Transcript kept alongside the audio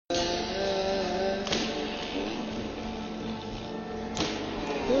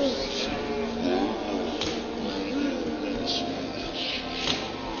RSPN.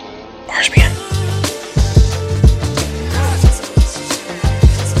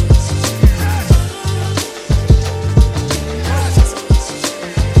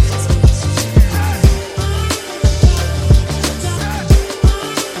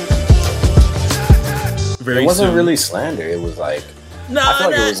 It wasn't really slander. It was like, I feel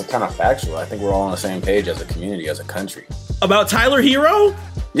like it was kind of factual. I think we're all on the same page as a community, as a country. About Tyler Herro?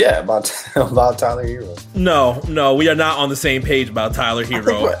 Yeah, about Tyler Herro. No, we are not on the same page about Tyler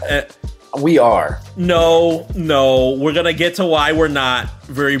Herro. We are. No, we're gonna get to why we're not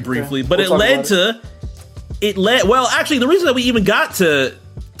very briefly, but well, actually, the reason that we even got to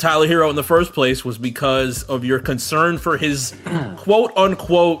Tyler Herro in the first place was because of your concern for his quote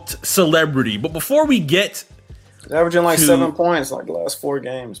unquote celebrity. But before we get averaging like 7 points like the last 4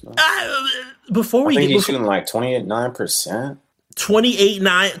 games, man. He's shooting like 29%.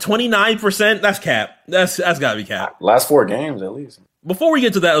 29%. That's cap. That's gotta be cap. Last 4 games at least. Before we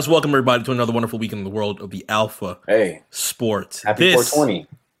get to that, let's welcome everybody to another wonderful week in the world of the Alpha Sports. Happy 420.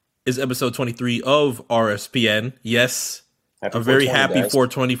 Is episode 23 of RSPN. Yes, happy a very happy guys.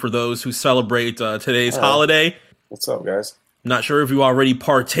 420 for those who celebrate today's holiday. What's up, guys? Not sure if you already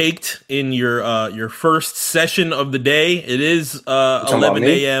partaked in your first session of the day. It is 11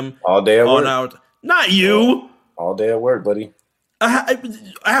 a.m. All day at work. Out. Not you. All day at work, buddy.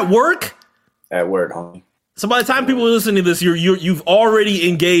 At work? At work, homie. So by the time people are listening to this, you've already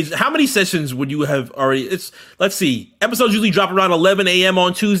engaged. How many sessions would you have already? Let's see. Episodes usually drop around 11 a.m.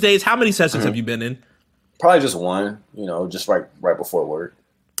 on Tuesdays. How many sessions have you been in? Probably just one. just right before work.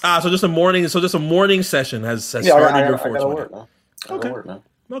 So just a morning. So just a morning session has started your 420.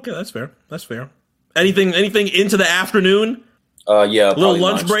 Okay, that's fair. Anything into the afternoon? Yeah. Little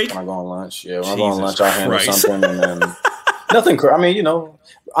lunch break. When I go on lunch, when I go on lunch, I'll handle something, and then nothing. I mean,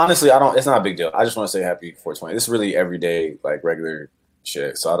 honestly, it's not a big deal. I just want to say happy 420. This is really everyday, like regular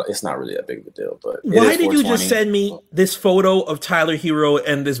shit. So it's not really that big of a deal. But why did you just send me this photo of Tyler Herro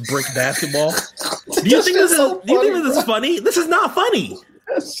and this brick basketball? Do you think this is funny? This is not funny.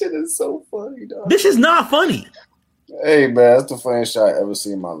 That shit is so funny, dog. This is not funny. Hey, man, that's the funniest shot I've ever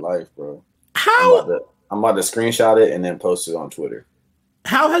seen in my life, bro. How? I'm about to screenshot it and then post it on Twitter.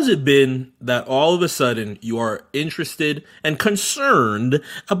 How has it been that all of a sudden you are interested and concerned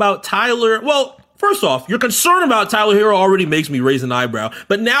about Tyler? Well, first off, your concern about Tyler Herro already makes me raise an eyebrow,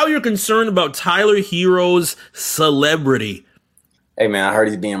 but now you're concerned about Tyler Herro's celebrity. Hey, man, I heard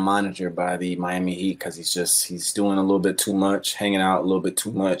he's being monitored by the Miami Heat because he's doing a little bit too much, hanging out a little bit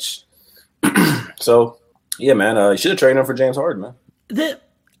too much. So, yeah, man, you should have traded him for James Harden, man.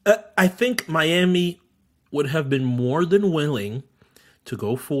 I think Miami would have been more than willing to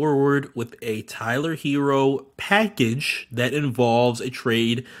go forward with a Tyler Herro package that involves a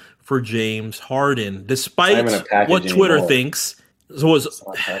trade for James Harden, despite what Twitter thinks. So it's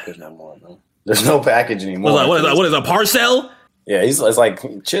not a package no more, man. There's no package anymore. What is a parcel? Yeah, it's like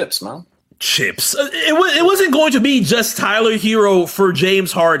chips, man. Chips. It wasn't going to be just Tyler Herro for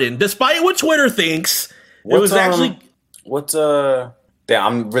James Harden, despite what Twitter thinks. Damn,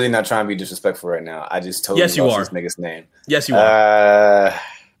 I'm really not trying to be disrespectful right now. I just totally lost this nigga's name. Yes, you are.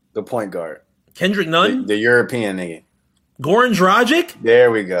 The point guard. Kendrick Nunn? The European nigga. Goran Dragic? There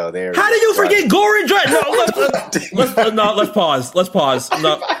we go. How did you forget Goran Dragic? Let's pause. Let's pause.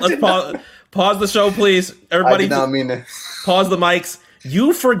 Pause the show, please. Everybody, I did not mean to. Pause the mics.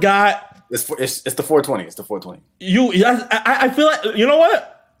 You forgot. It's the 420. It's the 420. I feel like, you know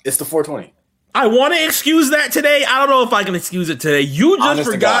what? It's the 420. I want to excuse that today. I don't know if I can excuse it today. You just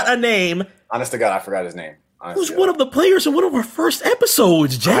forgot a name. Honest to God, I forgot his name. Who's one of the players in one of our first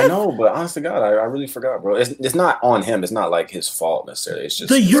episodes, Jeff? I know, but honest to God, I really forgot, bro. It's not on him. It's not like his fault necessarily. It's just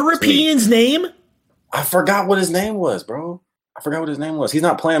the European's name. I forgot what his name was, bro. He's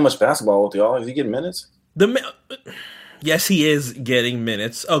not playing much basketball with y'all. Is he getting minutes? Yes, he is getting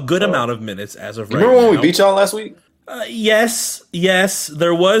minutes. A good amount of minutes as of right now. Remember when we beat y'all last week? Yes.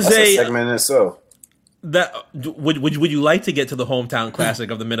 There was a segment in itself. That would you like to get to the hometown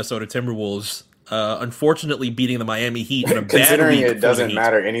classic of the Minnesota Timberwolves? Unfortunately, beating the Miami Heat in a bad week. Considering it doesn't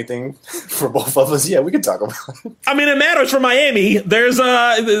matter anything for both of us, yeah, we can talk about it. I mean, it matters for Miami. There's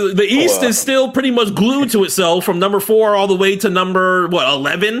the East is still pretty much glued to itself from number 4 all the way to number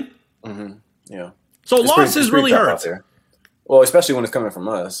 11. Mm-hmm. Yeah. So losses really hurt. Well, especially when it's coming from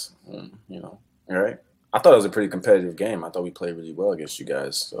us. Right? I thought it was a pretty competitive game. I thought we played really well against you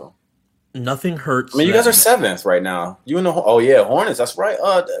guys. So nothing hurts. I mean, you guys are 7th right now. You and Hornets. That's right.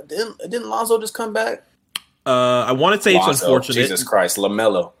 Didn't Lonzo just come back? I want to say Lonzo, it's unfortunate. Jesus Christ,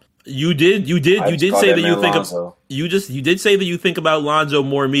 LaMelo. You did say that you did say that you think about Lonzo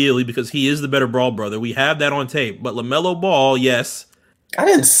more immediately because he is the better Ball brother. We have that on tape. But LaMelo Ball, yes. I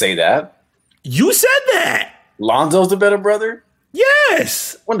didn't say that. You said that. Lonzo's the better brother?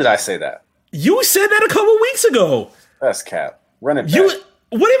 Yes. When did I say that? You said that a couple weeks ago. That's cap. Run it back.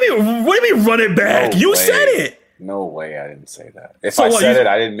 What do you mean run it back? You said it. No way I didn't say that. If I said it,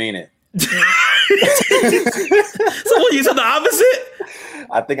 I didn't mean it. So what, you said the opposite?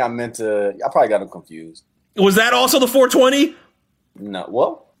 I think I meant to. I probably got them confused. Was that also the 420? No.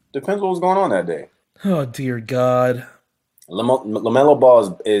 Well, depends what was going on that day. Oh, dear God. LaMelo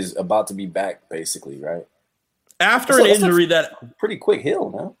Ball is about to be back, basically, right? After an injury that... Pretty quick hill,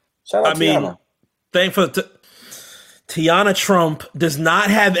 man. Shout out to Tiana. Thankful Tiana Trump does not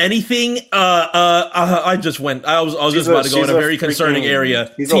have anything. I was just about to go in a very concerning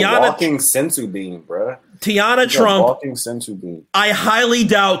area. He's a walking sensu bean, bro. Tiana Trump, walking sensu bean. I highly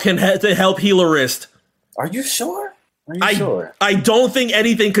doubt can help heal a wrist. Are you sure? Sure? I don't think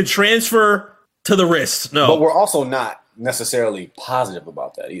anything could transfer to the wrist. No, but we're also not necessarily positive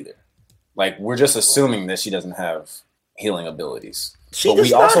about that either. Like, we're just assuming that she doesn't have healing abilities. She does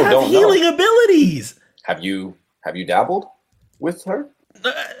not have healing abilities. Have you dabbled with her?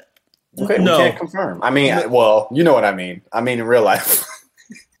 Okay, no. We can't confirm. I mean, well, you know what I mean. I mean in real life.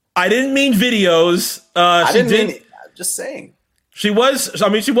 I didn't mean videos. I'm just saying. She was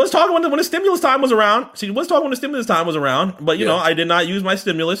talking when the stimulus time was around. But, you know, I did not use my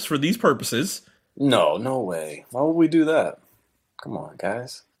stimulus for these purposes. No way. Why would we do that? Come on,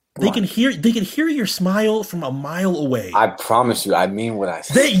 guys. They can hear your smile from a mile away. I promise you, I mean what I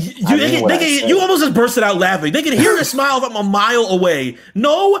say. You almost just bursted out laughing. They can hear your smile from a mile away.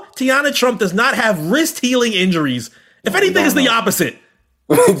 No, Tiana Trump does not have wrist healing injuries. If anything, it's the opposite.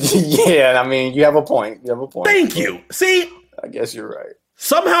 Yeah, I mean, you have a point. Thank you. See? I guess you're right.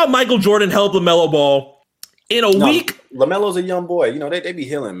 Somehow Michael Jordan helped LaMelo Ball in a week. LaMelo's a young boy. You know, they be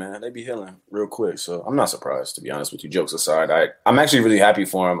healing, man. They be healing real quick. So I'm not surprised, to be honest with you. Jokes aside, I'm actually really happy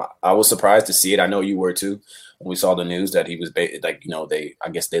for him. I was surprised to see it. I know you were too when we saw the news that he was I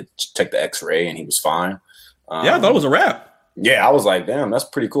guess they checked the X-ray and he was fine. I thought it was a wrap. Yeah, I was like, damn, that's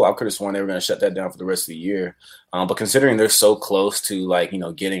pretty cool. I could have sworn they were going to shut that down for the rest of the year. But considering they're so close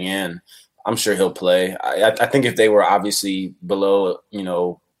to getting in, I'm sure he'll play. I think if they were obviously below,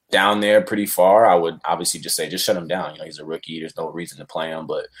 down there pretty far, I would obviously just say, just shut him down. He's a rookie. There's no reason to play him,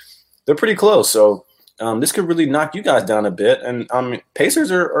 but they're pretty close. So this could really knock you guys down a bit. And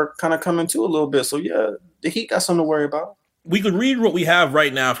Pacers are kind of coming to a little bit. So yeah, the Heat got something to worry about. We could read what we have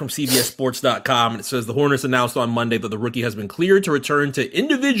right now from CBSSports.com. It says the Hornets announced on Monday that the rookie has been cleared to return to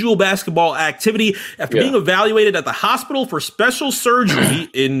individual basketball activity after being evaluated at the hospital for special surgery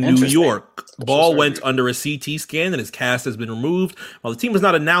in New York. Ball went under a CT scan and his cast has been removed. While the team has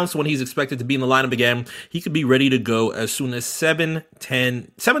not announced when he's expected to be in the lineup again, he could be ready to go as soon as 7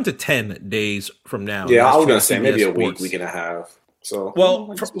 to 10 days from now. Yeah, I was going to say maybe a week and a half. So,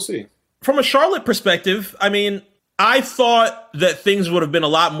 well, I guess we'll see. From a Charlotte perspective, I mean, I thought that things would have been a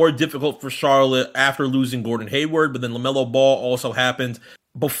lot more difficult for Charlotte after losing Gordon Hayward, but then LaMelo Ball also happened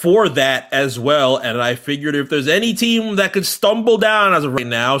before that as well, and I figured if there's any team that could stumble down as of right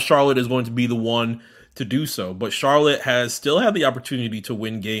now, Charlotte is going to be the one to do so. But Charlotte has still had the opportunity to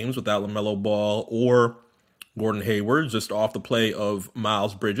win games without LaMelo Ball or Gordon Hayward, just off the play of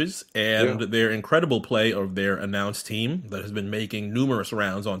Miles Bridges and their incredible play of their announced team that has been making numerous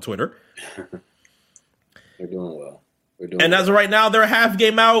rounds on Twitter. They're doing well. As of right now, they're a half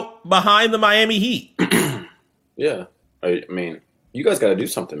game out behind the Miami Heat. Yeah. I mean, you guys got to do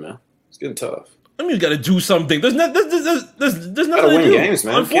something, man. It's getting tough. I mean, you got to do something. There's nothing to win games,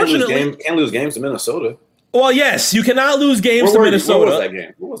 man. Unfortunately, can't lose games to Minnesota. Well, yes, you cannot lose games to Minnesota.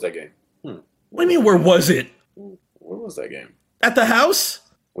 Where was that game? What do you mean, where was it? Where was that game? At the house?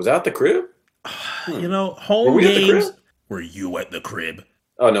 Was that at the crib? Home games. Were you at the crib?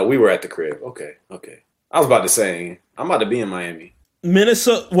 Oh, no, we were at the crib. Okay. I was about to say, I'm about to be in Miami.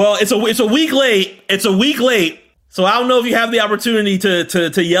 Minnesota. Well, it's a week late. So I don't know if you have the opportunity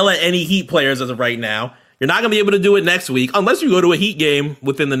to yell at any Heat players as of right now. You're not going to be able to do it next week unless you go to a Heat game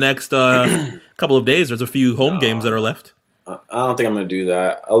within the next couple of days. There's a few home games that are left. I don't think I'm going to do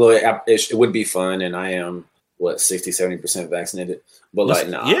that. Although it would be fun, and I am 60-70% vaccinated. But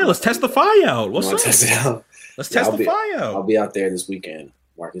let's test the fire out. What's up? Test it out. Let's test the fire out. I'll be out there this weekend,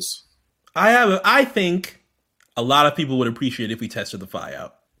 Marcus. I think a lot of people would appreciate if we tested the fire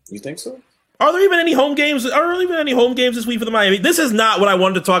out. You think so? Are there even any home games? This week for the Miami? This is not what I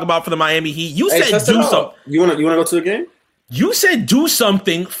wanted to talk about for the Miami Heat. You said do something. You want to go to the game? You said do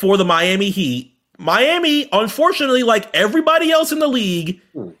something for the Miami Heat. Miami, unfortunately, like everybody else in the league,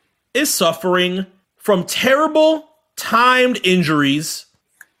 is suffering from terrible timed injuries,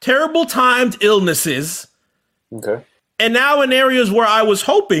 terrible timed illnesses. Okay. And now in areas where I was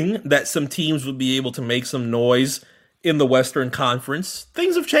hoping that some teams would be able to make some noise in the Western Conference,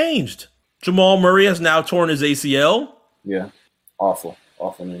 things have changed. Jamal Murray has now torn his ACL. Yeah. Awful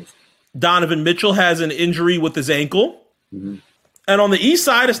news. Donovan Mitchell has an injury with his ankle. Mm-hmm. And on the East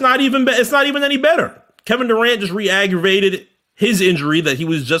side, it's not even any better. Kevin Durant just re-aggravated his injury that he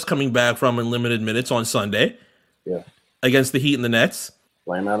was just coming back from in limited minutes on Sunday. Yeah. Against the Heat and the Nets.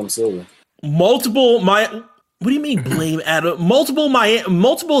 Blame Adam Silver. What do you mean blame Adam?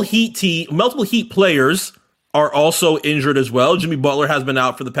 Multiple Heat players are also injured as well. Jimmy Butler has been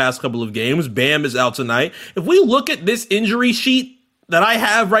out for the past couple of games. Bam is out tonight. If we look at this injury sheet that I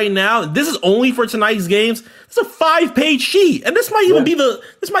have right now, this is only for tonight's games. It's a 5-page sheet, and this might even be the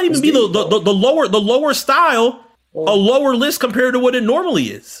lower style, a lower list compared to what it normally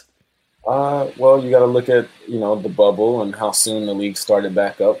is. Well, you got to look at the bubble and how soon the league started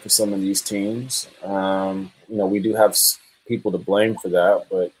back up for some of these teams. We do have people to blame for that,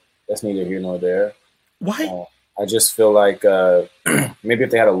 but that's neither here nor there. Why? I just feel like maybe if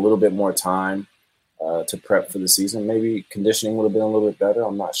they had a little bit more time to prep for the season, maybe conditioning would have been a little bit better.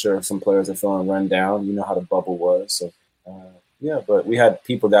 I'm not sure if some players are feeling run down. You know how the bubble was. So, but we had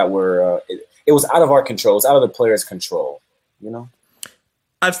people that were it was out of our control. It was out of the players' control,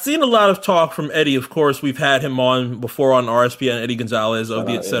 I've seen a lot of talk from Eddie. Of course, we've had him on before on RSPN, Eddie Gonzalez of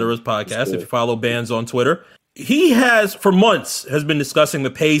the Et Cetera's podcast. If you follow Bands on Twitter, he has for months been discussing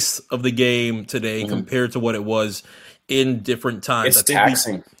the pace of the game today compared to what it was in different times. It's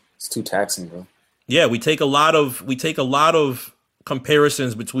taxing. It's too taxing, bro. Yeah, we take a lot of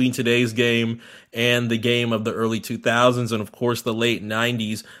comparisons between today's game and the game of the early 2000s and of course the late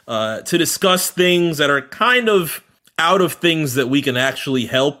 90s to discuss things that are kind of out of things that we can actually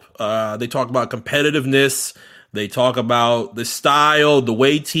help. They talk about competitiveness. They talk about the style, the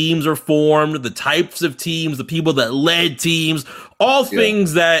way teams are formed, the types of teams, the people that led teams, all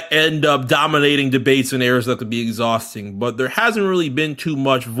things that end up dominating debates and areas that could be exhausting. But there hasn't really been too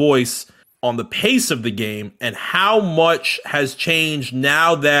much voice on the pace of the game and how much has changed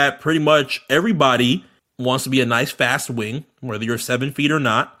now that pretty much everybody wants to be a nice fast wing, whether you're 7 feet or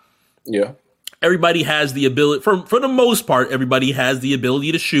not. Yeah. Everybody has the ability, for the most part, everybody has the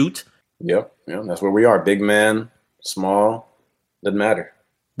ability to shoot. Yep. Yeah, that's where we are. Big man, small, doesn't matter.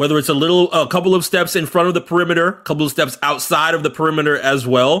 Whether it's a couple of steps in front of the perimeter, a couple of steps outside of the perimeter as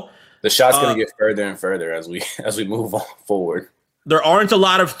well. The shot's going to get further and further as we move on forward. There aren't a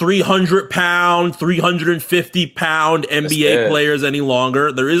lot of 300-pound, 350-pound NBA players any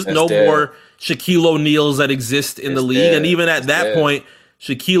longer. There is no more Shaquille O'Neals that exist in the league. And even at that point,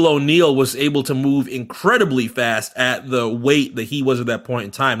 Shaquille O'Neal was able to move incredibly fast at the weight that he was at that point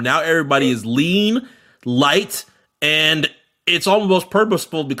in time. Now everybody is lean, light, and it's almost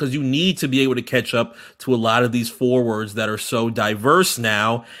purposeful because you need to be able to catch up to a lot of these forwards that are so diverse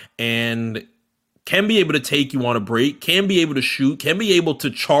now and can be able to take you on a break, can be able to shoot, can be able to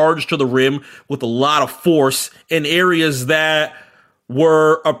charge to the rim with a lot of force in areas that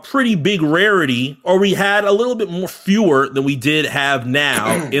were a pretty big rarity, or we had a little bit more fewer than we did have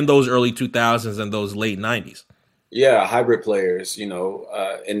now in those early 2000s and those late 90s. Yeah, hybrid players,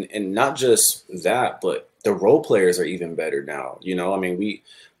 and not just that, but the role players are even better now. I mean,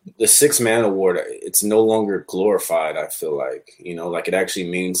 the 6-man award, it's no longer glorified, I feel like, like it actually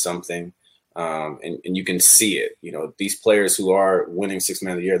means something. And you can see it, these players who are winning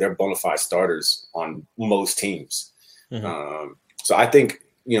 6-man of the year, they're bona fide starters on most teams. Mm-hmm. So I think,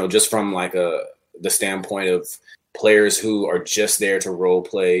 just from like the standpoint of players who are just there to role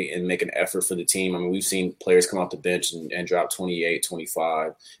play and make an effort for the team. I mean, we've seen players come off the bench and drop 28,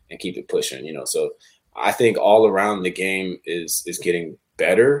 25 and keep it pushing, So I think all around the game is getting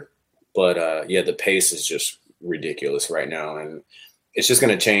better. But, the pace is just ridiculous right now. And it's just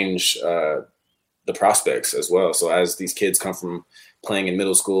going to change the prospects as well. So as these kids come from playing in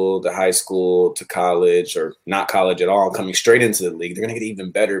middle school to high school to college or not college at all, coming straight into the league, they're going to get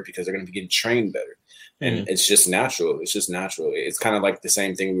even better because they're going to be getting trained better. And it's just natural. It's kind of like the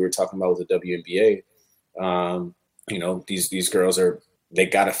same thing we were talking about with the WNBA. These girls they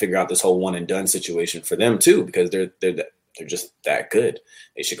got to figure out this whole one and done situation for them too, because they're just that good.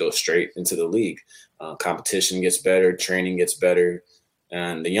 They should go straight into the league. Competition gets better, training gets better.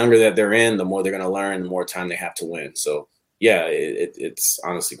 And the younger that they're in, the more they're going to learn, the more time they have to win. So, yeah, it's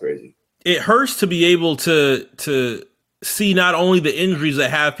honestly crazy. It hurts to be able to see not only the injuries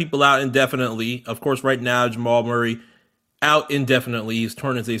that have people out indefinitely. Of course, right now, Jamal Murray out indefinitely. He's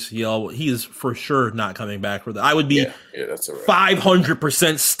torn his ACL. He is for sure not coming back for that. I would be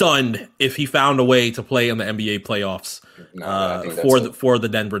 500% stunned if he found a way to play in the NBA playoffs for the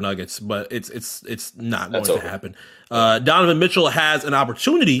Denver Nuggets, but it's not going to happen. Donovan Mitchell has an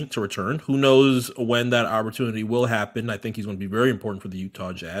opportunity to return. Who knows when that opportunity will happen? I think he's going to be very important for the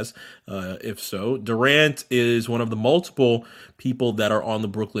Utah Jazz. If so, Durant is one of the multiple people that are on the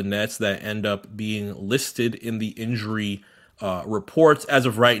Brooklyn Nets that end up being listed in the injury reports as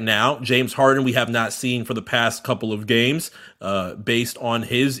of right now. James Harden, we have not seen for the past couple of games based on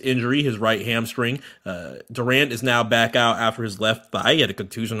his injury, his right hamstring. Durant is now back out after his left thigh. He had a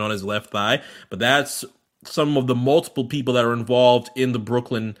contusion on his left thigh, but that's some of the multiple people that are involved in the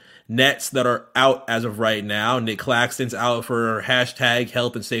Brooklyn Nets that are out as of right now. Nick Claxton's out for hashtag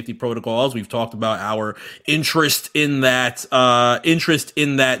health and safety protocols. We've talked about our interest in that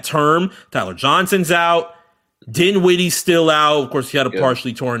term. Tyler Johnson's out. Dinwiddie's still out. Of course, he had a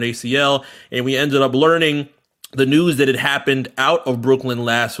partially torn ACL, and we ended up learning the news that had happened out of Brooklyn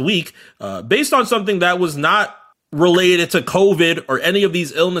last week, based on something that was not related to COVID or any of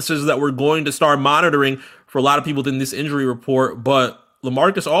these illnesses that we're going to start monitoring for a lot of people in this injury report, but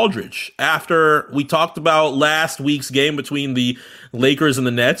LaMarcus Aldridge. After we talked about last week's game between the Lakers and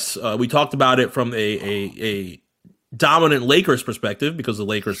the Nets, we talked about it from a dominant Lakers perspective because the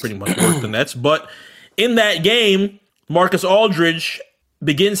Lakers pretty much worked the Nets, but in that game, Marcus Aldridge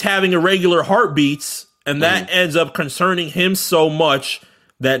begins having irregular heartbeats, and that ends up concerning him so much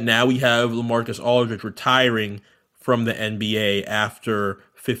that now we have LaMarcus Aldridge retiring from the NBA after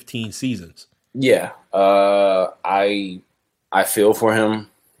 15 seasons. Yeah, I feel for him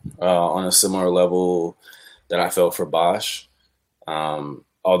on a similar level that I felt for Bosh.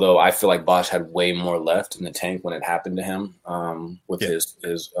 Although I feel like Bosh had way more left in the tank when it happened to him with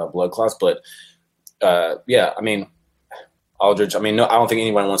his blood clots. But I mean, Aldridge, no, I don't think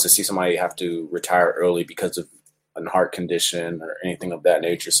anyone wants to see somebody have to retire early because of a heart condition or anything of that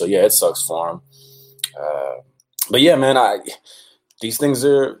nature. So, yeah, it sucks for him. But, yeah, man, these things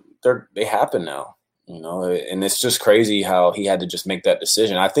they happen now, and it's just crazy how he had to just make that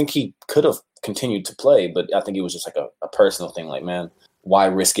decision. I think he could have continued to play, but I think it was just like a personal thing. Like, man, why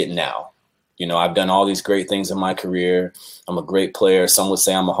risk it now? I've done all these great things in my career. I'm a great player. Some would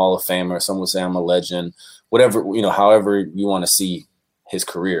say I'm a Hall of Famer. Some would say I'm a legend. Whatever, however you want to see his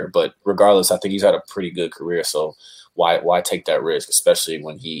career. But regardless, I think he's had a pretty good career. So why take that risk, especially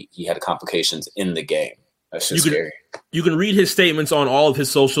when he had complications in the game? That's just scary. You can read his statements on all of his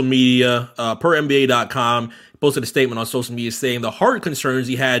social media. Per NBA.com, posted a statement on social media saying the heart concerns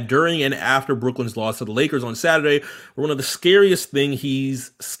he had during and after Brooklyn's loss to the Lakers on Saturday were one of the scariest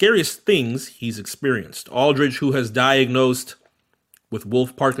things he's experienced. Aldridge, who has diagnosed with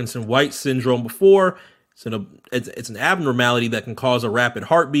Wolff-Parkinson-White syndrome before, it's an abnormality that can cause a rapid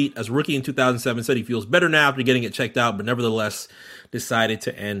heartbeat. As a rookie in 2007 said he feels better now after getting it checked out, but nevertheless decided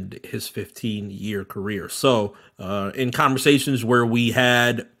to end his 15-year career. So in conversations where we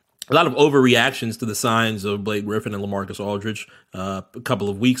had a lot of overreactions to the signs of Blake Griffin and LaMarcus Aldridge a couple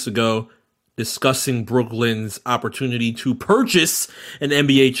of weeks ago, discussing Brooklyn's opportunity to purchase an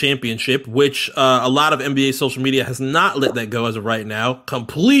NBA championship, which a lot of NBA social media has not let that go as of right now.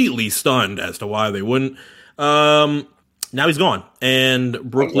 Completely stunned as to why they wouldn't. Now he's gone, and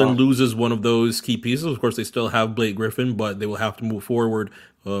Brooklyn loses one of those key pieces. Of course, they still have Blake Griffin, but they will have to move forward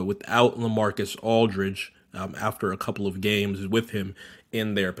without LaMarcus Aldridge after a couple of games with him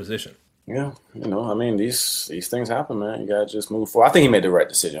in their position. Yeah, these things happen, man. You gotta just move forward. I think he made the right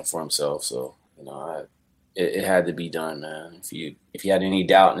decision for himself. So, it had to be done, man. If he had any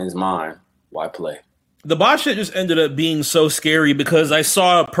doubt in his mind, why play? The Bosh shit just ended up being so scary because I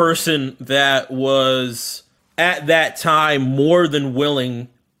saw a person that was at that time more than willing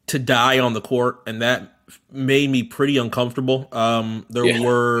to die on the court, and that made me pretty uncomfortable.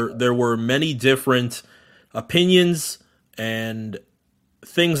 There were many different opinions and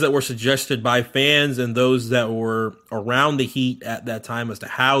things that were suggested by fans and those that were around the Heat at that time as to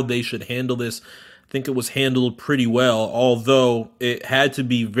how they should handle this. I think it was handled pretty well, although it had to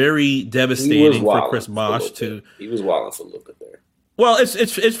be very devastating for Chris Bosh to. He was wilding for a little bit there. Well,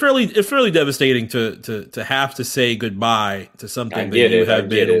 it's fairly devastating to have to say goodbye to something that you have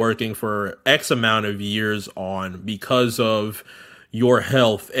been working for X amount of years on because of your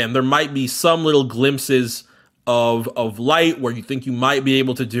health, and there might be some little glimpses of light where you think you might be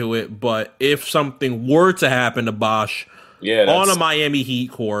able to do it, but if something were to happen to Bosh on a Miami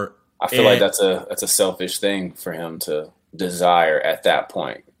Heat court, I feel like that's a selfish thing for him to desire at that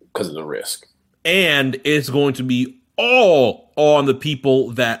point because of the risk. And it's going to be all on the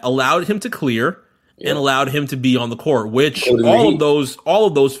people that allowed him to clear and allowed him to be on the court, which all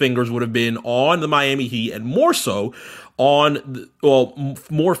of those fingers would have been on the Miami Heat, and more so on,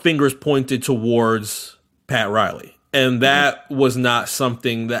 more fingers pointed towards Pat Riley. And that was not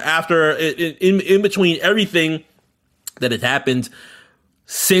something that after, in between everything that had happened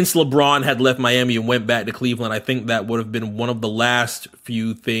since LeBron had left Miami and went back to Cleveland, I think that would have been one of the last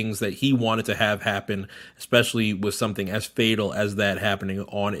few things that he wanted to have happen, especially with something as fatal as that happening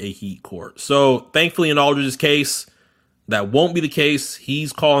on a Heat court. So thankfully in Aldridge's case, that won't be the case.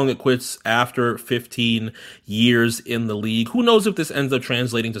 He's calling it quits after 15 years in the league. Who knows if this ends up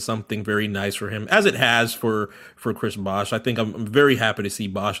translating to something very nice for him, as it has for Chris Bosh. I think I'm very happy to see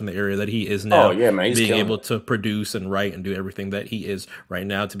Bosh in the area that he is now, being able to produce and write and do everything that he is right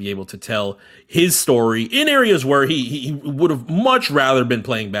now, to be able to tell his story in areas where he would have much rather been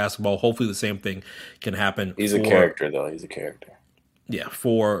playing basketball. Hopefully the same thing can happen. He's a character, though. He's a character. Yeah,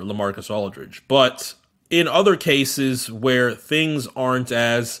 for LaMarcus Aldridge. But in other cases where things aren't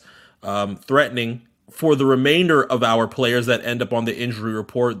as threatening for the remainder of our players that end up on the injury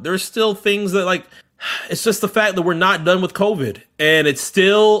report, there's still things that, like, it's just the fact that we're not done with COVID. And it's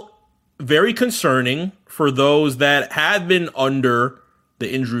still very concerning for those that have been under the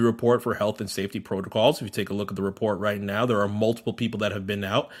injury report for health and safety protocols. If you take a look at the report right now, there are multiple people that have been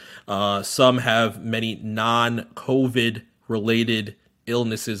out. Some have many non-COVID related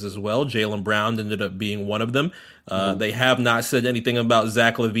illnesses as well. Jaylen Brown ended up being one of them. They have not said anything about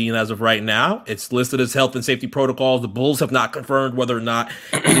Zach LaVine as of right now. It's listed as health and safety protocols. The Bulls have not confirmed whether or not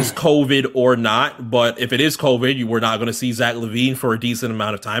it is COVID or not. But if it is COVID, we're not going to see Zach LaVine for a decent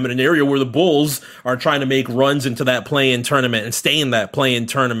amount of time in an area where the Bulls are trying to make runs into that play-in tournament and stay in that play-in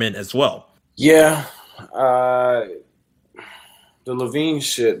tournament as well. Yeah. The LaVine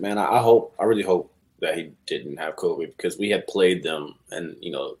shit, man, I really hope that he didn't have COVID, because we had played them and,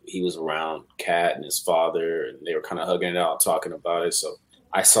 he was around Kat and his father and they were kind of hugging it out, talking about it. So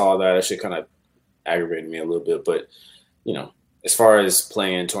I saw that. It shit kind of aggravated me a little bit. But, as far as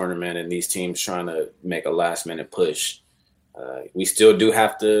playing tournament and these teams trying to make a last minute push, we still do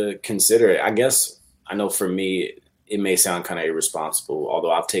have to consider it. I guess, I know for me, it may sound kind of irresponsible,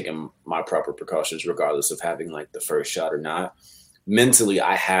 although I've taken my proper precautions regardless of having like the first shot or not. Mentally,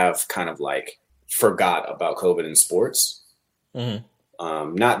 I have kind of like forgot about COVID in sports.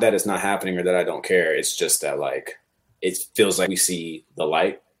 Mm-hmm. Not that it's not happening or that I don't care. It's just that like it feels like we see the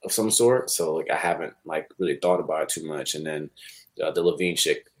light of some sort. So like I haven't like really thought about it too much. And then the LaVine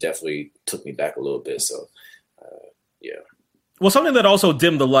shit definitely took me back a little bit. So yeah. Well, something that also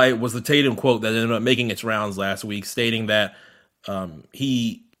dimmed the light was the Tatum quote that ended up making its rounds last week, stating that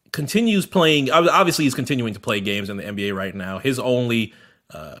he continues playing. Obviously, he's continuing to play games in the NBA right now. His only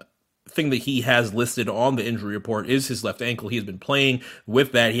thing that he has listed on the injury report is his left ankle. He has been playing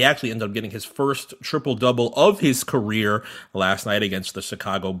with that. He actually ended up getting his first triple-double of his career last night against the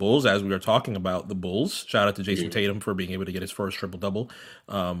Chicago Bulls, as we were talking about the Bulls. Shout out to Jason Tatum for being able to get his first triple-double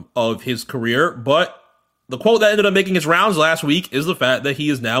of his career. But the quote that ended up making his rounds last week is the fact that he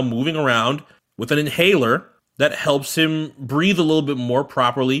is now moving around with an inhaler that helps him breathe a little bit more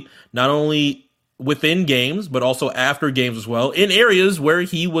properly, not only within games, but also after games as well, in areas where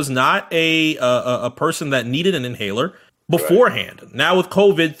he was not a person that needed an inhaler beforehand. Right. Now with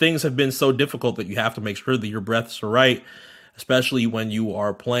COVID, things have been so difficult that you have to make sure that your breaths are right, especially when you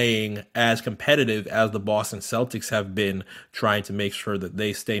are playing as competitive as the Boston Celtics have been, trying to make sure that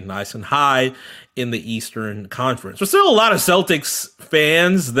they stay nice and high in the Eastern Conference. There's still a lot of Celtics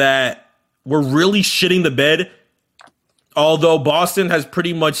fans that were really shitting the bed. Although Boston has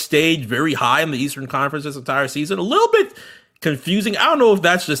pretty much stayed very high in the Eastern Conference this entire season. A little bit confusing. I don't know if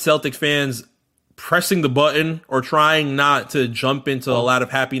that's just Celtics fans pressing the button or trying not to jump into a lot of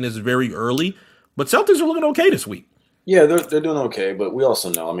happiness very early. But Celtics are looking okay this week. Yeah, they're doing okay. But we also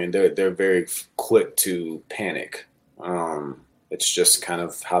know, I mean, they're very quick to panic. It's just kind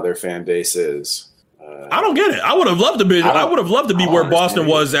of how their fan base is. I don't get it. I would have loved to be. I would have loved to be where Boston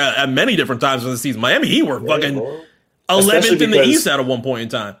was at many different times in the season. Miami Heat were fucking 11th in the East at one point in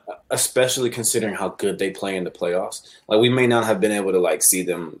time. Especially considering how good they play in the playoffs. Like, we may not have been able to, like, see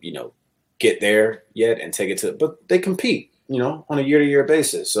them, get there yet and take it to – but they compete, on a year-to-year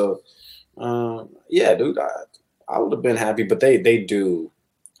basis. So, yeah, dude, I would have been happy. But they do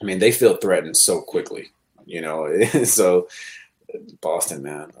 – I mean, they feel threatened so quickly, So, Boston,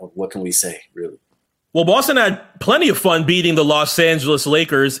 man, what can we say, really? Well, Boston had plenty of fun beating the Los Angeles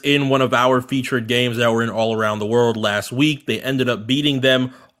Lakers in one of our featured games that were in all around the world last week. They ended up beating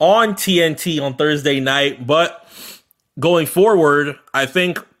them on TNT on Thursday night. But going forward, I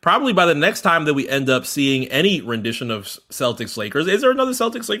think probably by the next time that we end up seeing any rendition of Celtics Lakers. Is there another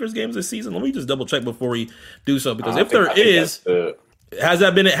Celtics Lakers games this season? Let me just double check before we do so, because if there is, has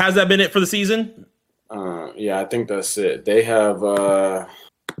that been it for the season? Yeah, I think that's it. They have, I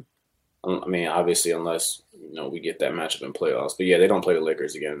mean, obviously, unless we get that matchup in playoffs, but yeah, they don't play the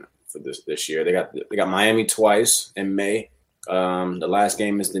Lakers again for this year. They got Miami twice in May. The last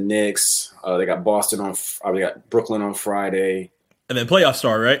game is the Knicks. They got they got Brooklyn on Friday, and then playoffs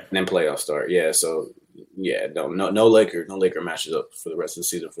start, right? And then playoffs start. Yeah, so yeah, no Laker matches up for the rest of the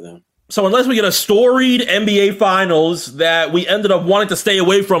season for them. So unless we get a storied NBA Finals that we ended up wanting to stay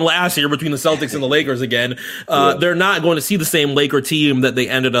away from last year between the Celtics and the Lakers again, they're not going to see the same Laker team that they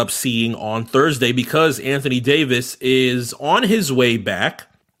ended up seeing on Thursday, because Anthony Davis is on his way back.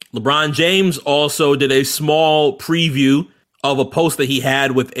 LeBron James also did a small preview of a post that he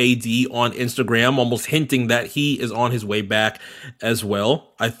had with AD on Instagram, almost hinting that he is on his way back as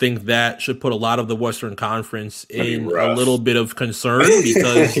well. I think that should put a lot of the Western Conference in a little bit of concern,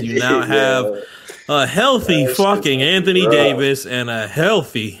 because you now have a healthy fucking Anthony Davis and a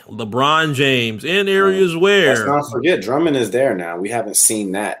healthy LeBron James in areas where... Let's not forget, Drummond is there now. We haven't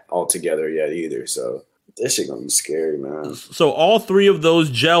seen that all together yet either, so this shit gonna be scary, man. So all three of those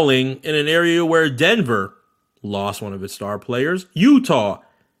gelling in an area where Denver lost one of its star players. Utah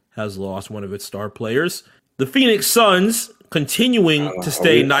has lost one of its star players. The Phoenix Suns continuing to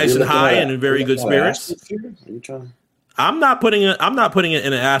stay nice and high and in very good spirits. I'm not putting it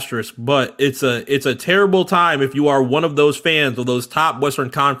in an asterisk, but it's a terrible time if you are one of those fans of those top Western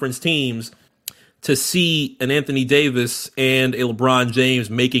Conference teams to see an Anthony Davis and a LeBron James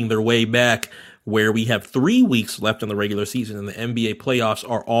making their way back, where we have 3 weeks left in the regular season and the NBA playoffs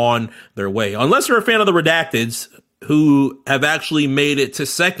are on their way. Unless you're a fan of the Redacteds, who have actually made it to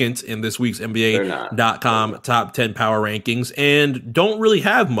second in this week's NBA.com top 10 power rankings and don't really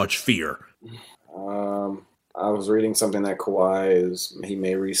have much fear. I was reading something that he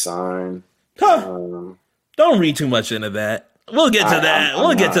may resign. Don't read too much into that. We'll get to that.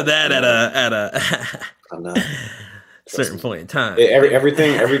 We'll get to that at a certain point in time.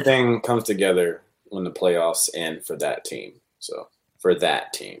 Everything comes together when the playoffs end for that team. So for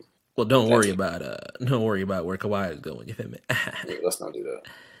that team. Well, don't worry about where Kawhi is going. You feel me? Let's not do that.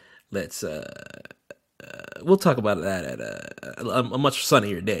 Let's we'll talk about that at a much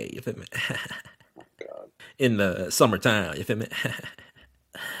sunnier day. You feel me? Oh, God. In the summertime. You feel me?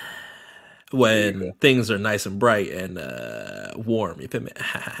 When things are nice and bright and warm. You feel me?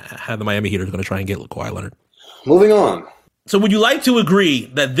 How the Miami Heat are going to try and get Kawhi Leonard. Moving on. So would you like to agree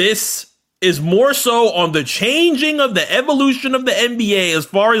that this is more so on the changing of the evolution of the NBA as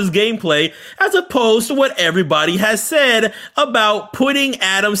far as gameplay, as opposed to what everybody has said about putting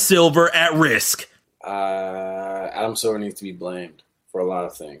Adam Silver at risk? Adam Silver needs to be blamed for a lot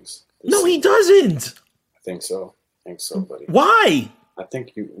of things. No, he doesn't. I think so, buddy. Why? I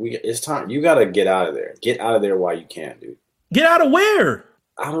think it's time. You got to get out of there. Get out of there while you can, dude. Get out of where?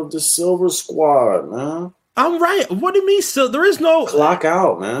 Out of the Silver squad, man. I'm right. What do you mean? So there is no clock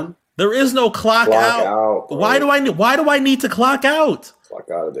out, man. There is no clock out. Why do I need to clock out? Clock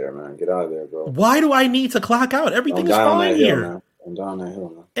out of there, man. Get out of there, bro. Why do I need to clock out? Everything is fine here. Don't die on that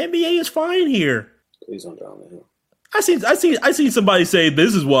hill, man. NBA is fine here. Please don't die on the hill. I see somebody say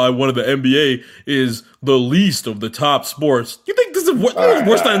this is why one of the NBA is the least of the top sports. You think this is worse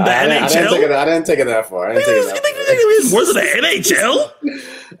than the NHL? I didn't take it that far. You think it is worse than the NHL?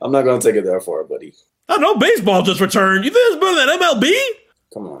 I'm not going to take it that far, buddy. I know baseball just returned. You think it's better than MLB?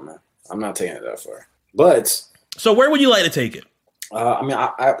 Come on, man. I'm not taking it that far. But so where would you like to take it? I mean,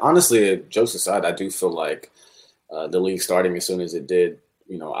 I honestly, jokes aside, I do feel like the league starting as soon as it did,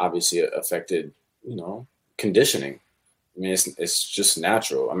 obviously affected, conditioning. I mean, it's just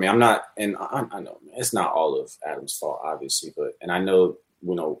natural. I mean, I know it's not all of Adam's fault, obviously, and I know,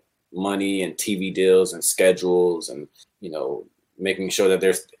 money and TV deals and schedules and, making sure that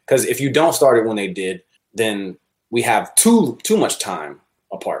because if you don't start it when they did, then we have too much time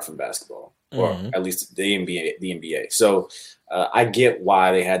apart from basketball, or at least the NBA. So I get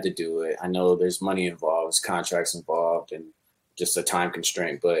why they had to do it. I know there's money involved, there's contracts involved, and just a time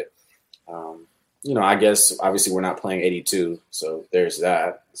constraint. But, I guess obviously we're not playing 82, so there's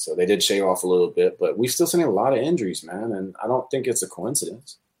that. So they did shave off a little bit, but we've still seen a lot of injuries, man, and I don't think it's a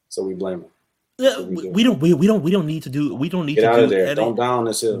coincidence. So we blame them. Yeah, we don't need to do. We don't need Get to out do of there. Any, don't down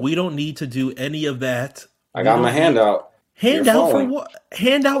this hill. We don't need to do any of that. I got my hand out. Hand out for what?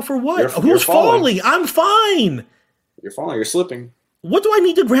 Hand out for what? You're Who's falling? I'm fine. You're falling. You're slipping. What do I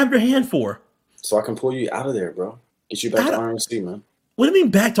need to grab your hand for? So I can pull you out of there, bro. Get you back to RNC, man. What do you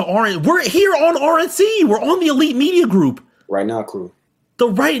mean back to RNC? We're here on RNC. We're on the Elite Media Group right now, crew. The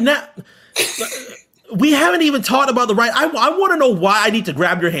right now. We haven't even talked about the right. I want to know why I need to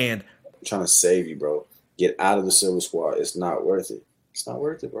grab your hand. I'm trying to save you, bro. Get out of the Silver Squad. It's not worth it. It's not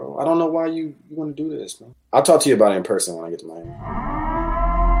worth it, bro. I don't know why you want to do this, man. I'll talk to you about it in person when I get to Miami.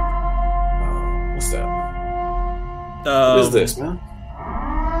 What's that? What is this, man?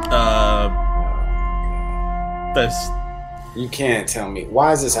 You can't tell me.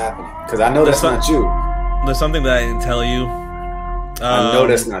 Why is this happening? Because I know that's not you. There's something that I didn't tell you. I know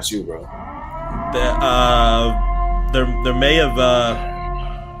that's not you, bro. There may have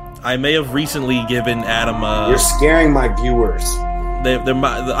I may have recently given Adam You're scaring my viewers.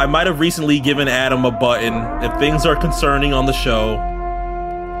 I might have recently given Adam a button if things are concerning on the show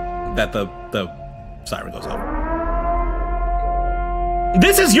that the siren goes off.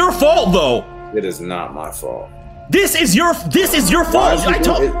 This is your fault, though. It is not my fault. This is your fault.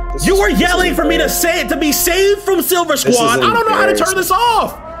 You were yelling for me to say it to be saved from Silver Squad. I don't know how to turn this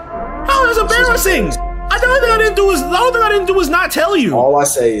off. How is embarrassing? The only thing I didn't do was not tell you. All I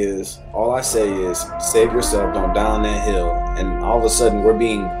say is save yourself, don't down that hill, and all of a sudden we're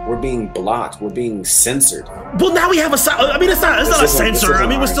being blocked, we're being censored. Well, now we have it's not a censor. I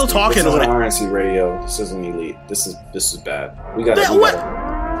mean, we're still talking on it. This isn't RNC Radio. This isn't Elite. This is bad. We gotta.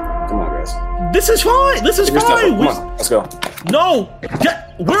 Come on, guys. This is fine. This is fine. Come on, let's go. No,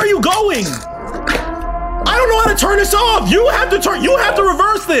 where are you going? I don't know how to turn this off. You have to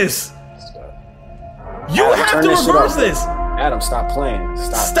reverse this. You have to reverse this. Adam, stop playing.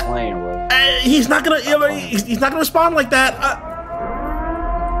 Stop playing, bro. He's not gonna respond like that.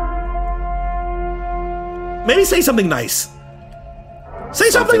 Maybe say something nice. Say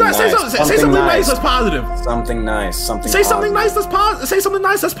something nice. Say something nice that's positive. Something nice. Say something nice that's positive. Say something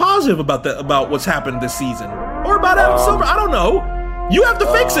nice that's positive about what's happened this season, or about Adam Silver. I don't know. You have to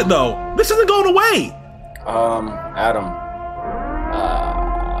fix it though. This isn't going away. Adam.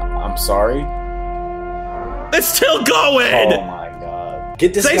 I'm sorry. It's still going. Oh my god.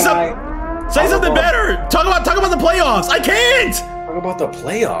 Get this guy. Say something better. Talk about the playoffs. I can't. Talk about the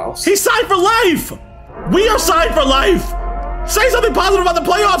playoffs. He's signed for life. We are signed for life. Say something positive about the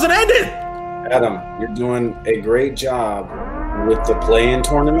playoffs and end it. Adam, you're doing a great job with the play-in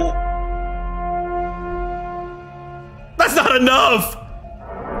tournament. That's not enough.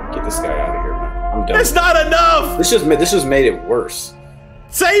 Get this guy out of here, man. I'm done. It's not enough. This just made it worse.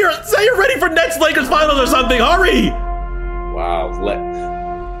 Say you're ready for next Lakers finals or something. Hurry! Wow.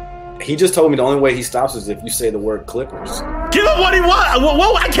 He just told me the only way he stops is if you say the word Clippers. Give him what he wants.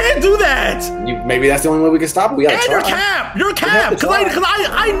 Whoa, I can't do that. Maybe that's the only way we can stop him. We gotta try. You're cap. Because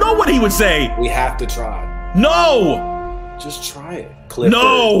I know what he would say. We have to try. No. Just try it. Clippers.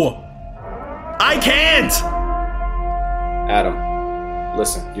 No. I can't. Adam,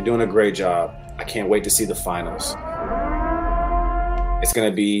 listen. You're doing a great job. I can't wait to see the finals. It's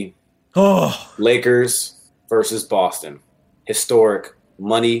going to be Lakers versus Boston. Historic,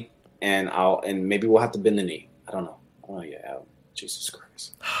 money, and maybe we'll have to bend the knee. I don't know. Oh, yeah, Adam. Jesus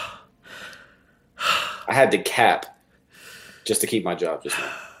Christ. I had to cap just to keep my job just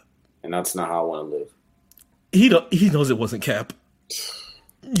now. And that's not how I want to live. He knows it wasn't cap.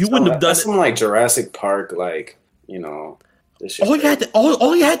 You wouldn't have done it. Something like Jurassic Park, All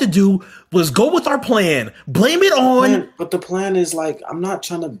you had to do was go with our plan. Blame it on. But the plan is I'm not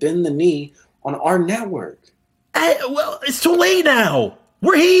trying to bend the knee on our network. Well, it's too late now.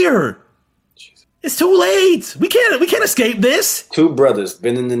 We're here. Jesus. It's too late. We can't escape this. Two brothers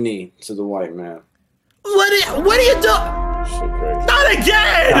bending the knee to the white man. What are you doing? Shit crazy. Not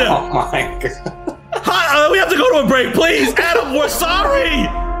again. Oh my god. We have to go to a break, please. Adam, we're sorry.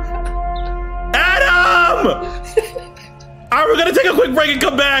 Adam. All right, we're going to take a quick break and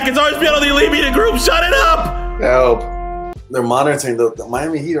come back. It's RSBN on the Elite Media Group. Shut it up. Help. They're monitoring, the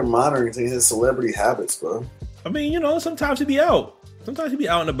Miami Heat are monitoring his celebrity habits, bro. I mean, sometimes he'd be out. Sometimes he'd be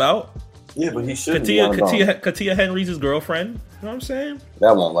out and about. Yeah, but he shouldn't Katia Henry's his girlfriend. You know what I'm saying?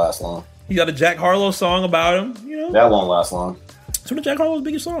 That won't last long. He got a Jack Harlow song about him, That won't last long. It's one of Jack Harlow's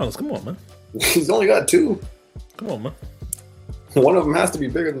biggest songs. Come on, man. He's only got two. Come on, man. One of them has to be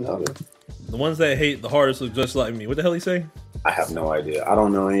bigger than the other. The ones that hate the hardest look just like me. What the hell he say? I have no idea. I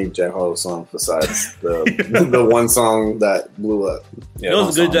don't know any Jack Harlow song besides the one song that blew up. Yeah, it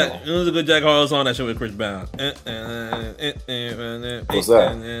was a good Jack Harlow song. That shit with Chris Brown. What's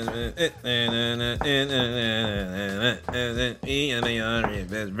that?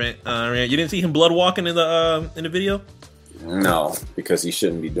 You didn't see him blood walking in the video? No, because he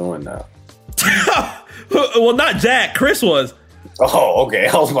shouldn't be doing that. Well, not Jack. Chris was. Oh, okay.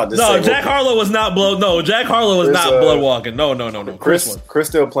 I was about to say. No, Jack Harlow was not blood. No, Jack Harlow was not blood walking. No. Chris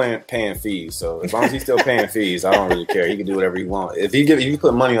still paying fees. So as long as he's still paying fees, I don't really care. He can do whatever he wants. If you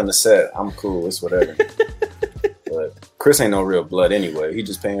put money on the set, I'm cool. It's whatever. But Chris ain't no real blood anyway. He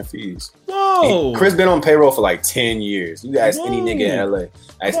just paying fees. Whoa. Chris been on payroll for like 10 years. You guys, any nigga in LA.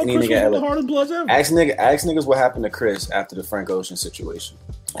 Ask any nigga in LA. The hardest bloods ever. Ask niggas what happened to Chris after the Frank Ocean situation.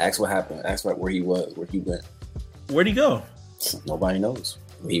 Ask what happened. Ask where he was, where he went. Where'd he go? Nobody knows.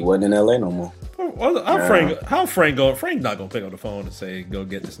 He wasn't in LA no more. How Frank go? Frank not gonna pick up the phone and say, "Go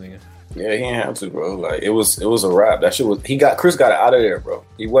get this nigga." Yeah, he ain't have to, bro. Like it was a wrap. That shit was. Chris got out of there, bro.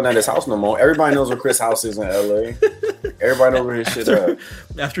 He wasn't at his house no more. Everybody knows where Chris' house is in LA. Everybody knows where his shit at.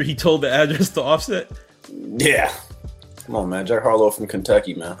 After he told the address to Offset. Yeah. Come on, man. Jack Harlow from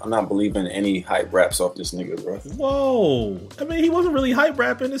Kentucky, man. I'm not believing any hype raps off this nigga, bro. Whoa. I mean, he wasn't really hype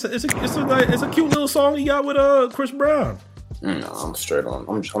rapping. It's a cute little song he got with Chris Brown. No, I'm straight on.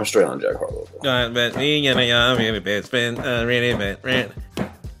 I'm straight on Jack Harlow, bro. But we and a young really bad spend really bad rent.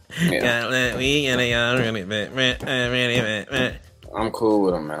 Yeah, we and a young really bad rent really bad rent. I'm cool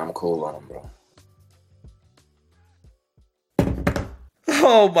with him, man. I'm cool on him, bro.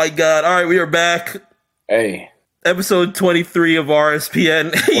 Oh my God! All right, we are back. Hey. Episode 23 of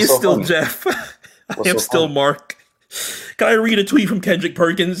RSPN. He's still funny? Jeff. I am still funny? Mark. Can I read a tweet from Kendrick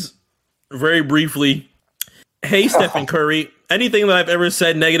Perkins? Very briefly. Hey, Stephen Curry. Anything that I've ever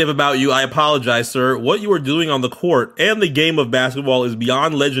said negative about you, I apologize, sir. What you are doing on the court and the game of basketball is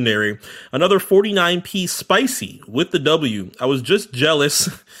beyond legendary. Another 49-piece spicy with the W. I was just jealous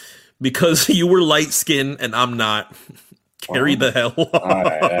because you were light-skinned and I'm not. Carry the hell on.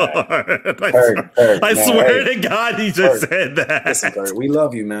 I swear to God, he just said that. Listen, Kurt, we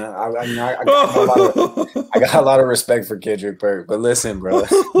love you, man. I got a lot of respect for Kendrick Perk, but listen, bro,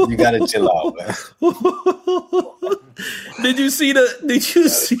 you gotta chill out, man. Did you see the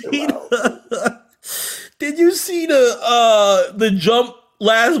jump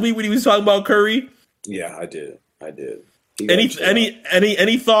last week when he was talking about Curry? Yeah, I did.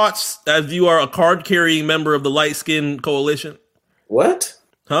 Any thoughts as you are a card carrying member of the Light Skin Coalition? What?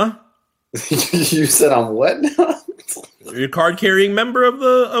 Huh? You said I'm what? You're a card carrying member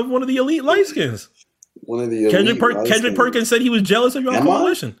of one of the elite light skins. One of the Kendrick Perkins said he was jealous of your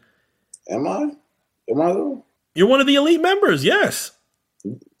coalition. Am I though? You're one of the elite members. Yes.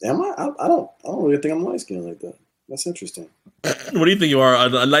 Am I? I don't really think I'm light skinned like that. That's interesting. What do you think you are?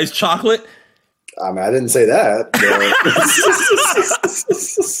 A nice chocolate? I mean, I didn't say that.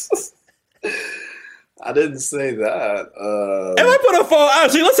 I didn't say that. If I put a phone,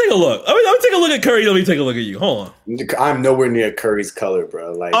 actually, let's take a look. Let me take a look at Curry. Let me take a look at you. Hold on. I'm nowhere near Curry's color,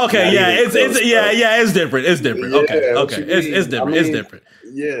 bro. Like, okay, yeah, it's different. It's different. Okay, it's different. It's different.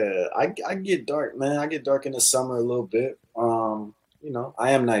 Yeah, I get dark, man. I get dark in the summer a little bit.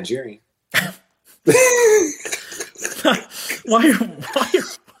 I am Nigerian. Why?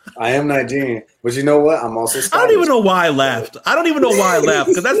 I am Nigerian, but you know what? I'm also Scottish. I don't even know why I laughed.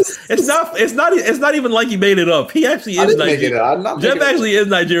 Because it's not even like he made it up. He actually is Nigerian. Jeff actually is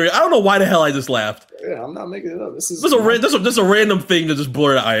Nigerian. I don't know why the hell I just laughed. Yeah, I'm not making it up. This is just a random thing to just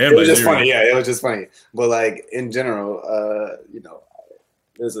blur out. I am. It was Nigerian. Just funny. Yeah, it was just funny. But like in general,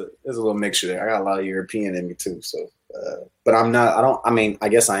 there's a little mixture there. I got a lot of European in me too. So, but I'm not. I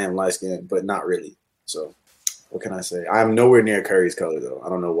guess I am light skinned, but not really. So. What can I say? I'm nowhere near Curry's color, though. I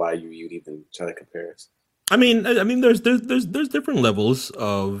don't know why you'd even try to compare us. I mean, there's different levels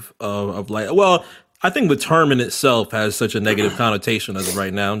of light. Well, I think the term in itself has such a negative connotation as of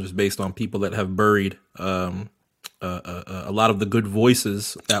right now, just based on people that have buried a lot of the good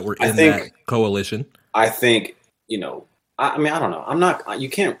voices that were in that coalition. I think I don't know. I'm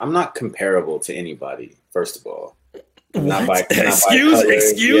not comparable to anybody. First of all. Excuse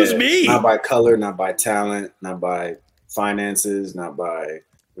me. Not by color, not by talent, not by finances, not by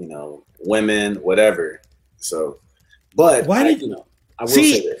women, whatever. So, but I will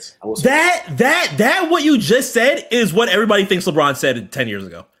say this. That what you just said is what everybody thinks LeBron said 10 years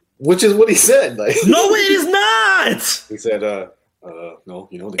ago. Which is what he said. Like, no, it is not. He said, no,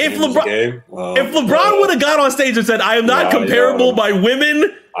 the if game is a game. If LeBron would have got on stage and said, "I am not comparable by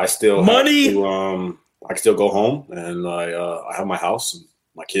women, I still money." Have to, I can still go home, and I have my house and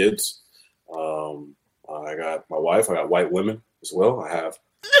my kids. I got my wife. I got white women as well. I have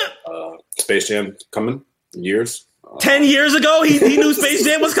Space Jam coming in years. 10 years ago, he knew Space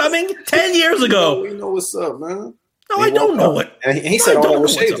Jam was coming. 10 years ago, we know what's up, man. No, I don't know it. And he said all there were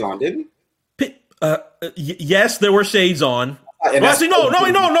shades on, didn't he? Yes, there were shades on. Actually, no, there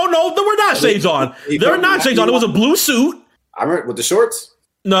were not shades on. There were not shades on. It was a blue suit. I remember with the shorts.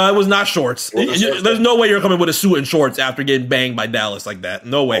 No, it was not shorts. There's no way you're coming with a suit and shorts after getting banged by Dallas like that.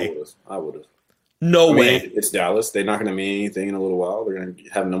 No way. I would have. No way. It's Dallas. They're not going to mean anything in a little while. They're going to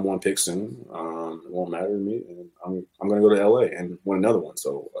have number one pick soon. It won't matter to me. And I'm going to go to LA and win another one.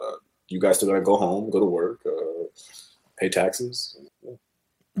 So you guys still got to go home, go to work, pay taxes. Yeah.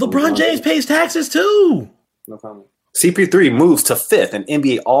 LeBron James pays taxes too. No comment. CP3 moves to 5th in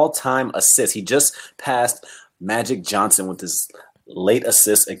NBA all-time assists. He just passed Magic Johnson with his late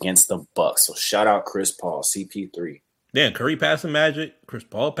assist against the Bucks. So shout out Chris Paul, CP3. Yeah, Curry passing Magic, Chris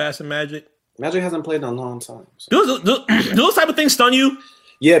Paul passing Magic. Magic hasn't played in a long time. So. Do those type of things stun you?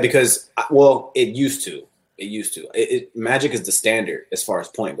 Yeah, because it used to. Magic is the standard as far as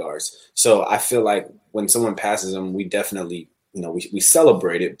point guards. So I feel like when someone passes him, we definitely, we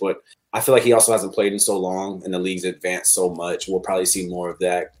celebrate it. But I feel like he also hasn't played in so long, and the league's advanced so much. We'll probably see more of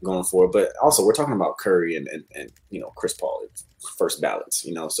that going forward. But also, we're talking about Curry and Chris Paul, first ballots.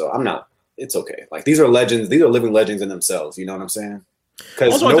 So I'm not. It's okay. Like, these are legends. These are living legends in themselves. You know what I'm saying?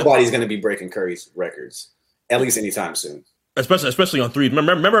 Because nobody's going to be breaking Curry's records, at least anytime soon. Especially on threes.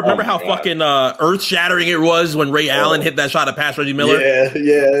 Remember how fucking earth shattering it was when Ray Allen hit that shot at past Reggie Miller?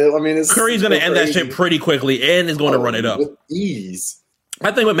 Yeah. I mean, Curry's going to end that shit pretty quickly and is going to run it up with ease.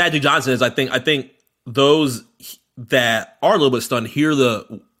 I think what Magic Johnson is, I think those that are a little bit stunned hear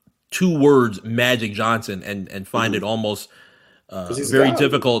the two words Magic Johnson and find it almost very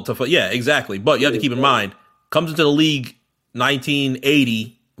difficult to. Yeah, exactly. But you have to keep in mind, comes into the league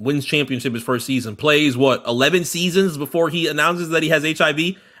 1980. Wins championship his first season, plays 11 seasons before he announces that he has HIV,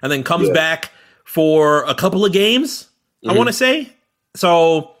 and then comes back for a couple of games, I want to say.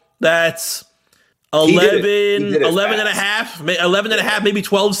 So that's 11 and a half, maybe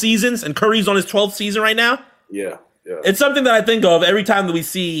 12 seasons, and Curry's on his 12th season right now. Yeah. It's something that I think of every time that we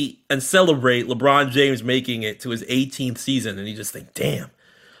see and celebrate LeBron James making it to his 18th season, and you just think, damn,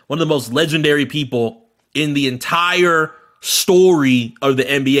 one of the most legendary people in the entire story of the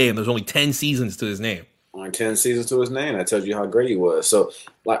NBA, and there's only 10 seasons to his name. Only 10 seasons to his name. That tells you how great he was. So,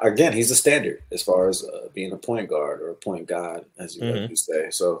 again, he's the standard as far as being a point guard or a point god, as you like to say.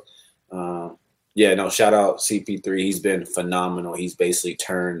 So, shout out CP3. He's been phenomenal. He's basically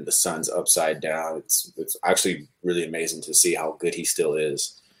turned the Suns upside down. It's actually really amazing to see how good he still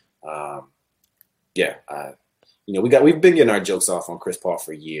is. We've been getting our jokes off on Chris Paul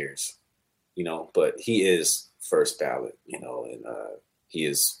for years, but he is first ballot, and he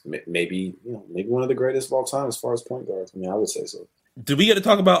is maybe one of the greatest of all time as far as point guards. I mean, I would say so. Did we get to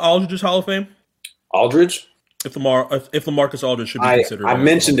talk about Aldridge's Hall of Fame? Aldridge? If LaMarcus Aldridge should be considered. I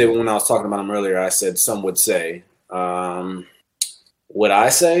mentioned it when I was talking about him earlier. I said some would say. Would I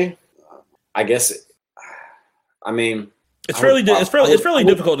say? I guess. I mean, it's fairly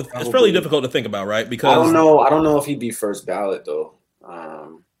difficult to think about, right? Because I don't know if he'd be first ballot though.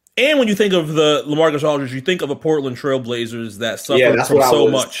 And when you think of the LaMarcus Aldridge, you think of a Portland Trailblazers that suffered from so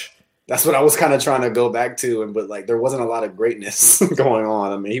much. That's what I was kind of trying to go back to, but there wasn't a lot of greatness going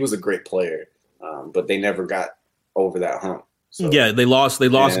on. I mean, he was a great player, but they never got over that hump. So, yeah, they lost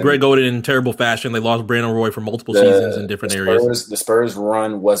Greg Oden in terrible fashion. They lost Brandon Roy for multiple seasons in different areas. The Spurs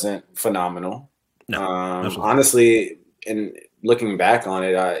run wasn't phenomenal. No, honestly, and looking back on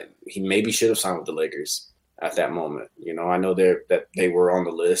it, he maybe should have signed with the Lakers at that moment. I know that they were on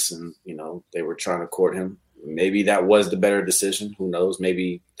the list and, they were trying to court him. Maybe that was the better decision. Who knows?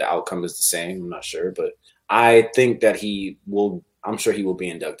 Maybe the outcome is the same. I'm not sure. But I think that I'm sure he will be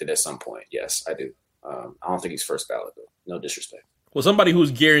inducted at some point. Yes, I do. I don't think he's first ballot, though. No disrespect. Well, somebody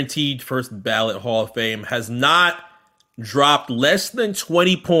who's guaranteed first ballot Hall of Fame has not dropped less than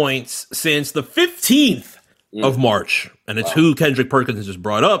 20 points since the 15th of March. And it's who Kendrick Perkins just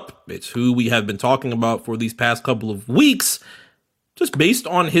brought up. It's who we have been talking about for these past couple of weeks, just based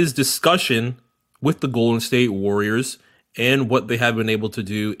on his discussion with the Golden State Warriors and what they have been able to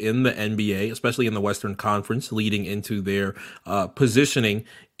do in the NBA, especially in the Western Conference, leading into their positioning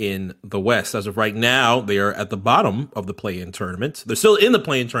in the West. As of right now, they are at the bottom of the play-in tournament. They're still in the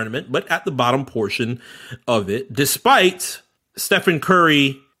play-in tournament, but at the bottom portion of it, despite Stephen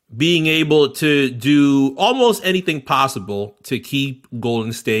Curry being able to do almost anything possible to keep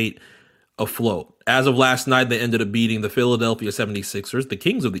Golden State afloat. As of last night, they ended up beating the Philadelphia 76ers, the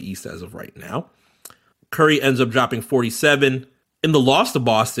Kings of the East as of right now. Curry ends up dropping 47. In the loss to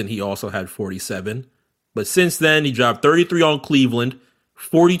Boston, he also had 47. But since then, he dropped 33 on Cleveland,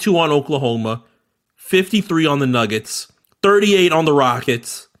 42 on Oklahoma, 53 on the Nuggets, 38 on the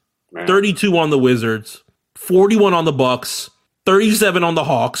Rockets, 32 on the Wizards, 41 on the Bucks, 37 on the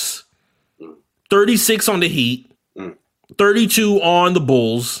Hawks, 36 on the Heat, 32 on the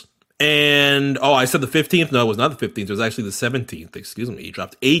Bulls, And, I said the 15th. No, it was not the 15th. It was actually the 17th. Excuse me. He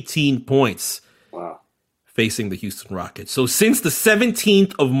dropped 18 points facing the Houston Rockets. So since the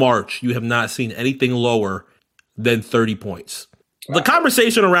 17th of March, you have not seen anything lower than 30 points. Wow. The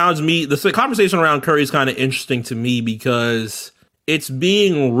conversation around Curry is kind of interesting to me because it's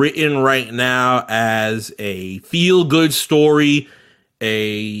being written right now as a feel-good story,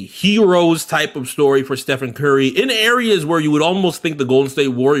 a heroes type of story for Stephen Curry in areas where you would almost think the Golden State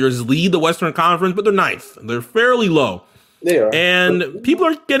Warriors lead the Western Conference, but they're ninth. They're fairly low. They are. And people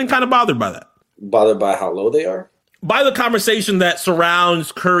are getting kind of bothered by that. Bothered by how low they are? By the conversation that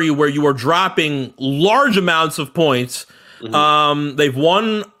surrounds Curry, where you are dropping large amounts of points. Mm-hmm. They've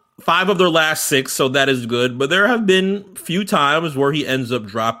won 5 of their last 6, so that is good. But there have been few times where he ends up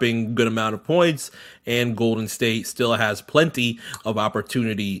dropping good amount of points, and Golden State still has plenty of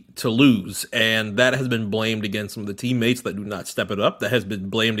opportunity to lose. And that has been blamed against some of the teammates that do not step it up. That has been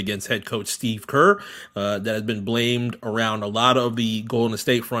blamed against head coach Steve Kerr. That has been blamed around a lot of the Golden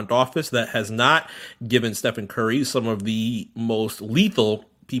State front office that has not given Stephen Curry some of the most lethal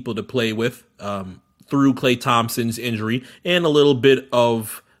people to play with through Klay Thompson's injury and a little bit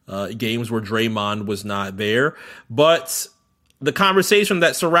of games where Draymond was not there. But the conversation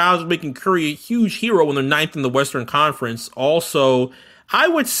that surrounds making Curry a huge hero when they're 9th in the Western Conference also, I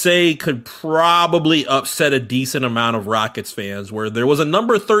would say, could probably upset a decent amount of Rockets fans, where there was a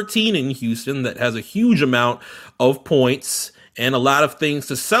number 13 in Houston that has a huge amount of points and a lot of things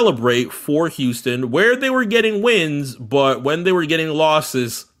to celebrate for Houston, where they were getting wins, but when they were getting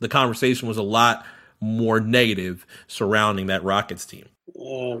losses, the conversation was a lot more negative surrounding that Rockets team.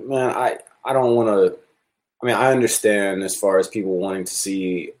 Yeah, man, I don't want to. I mean, I understand as far as people wanting to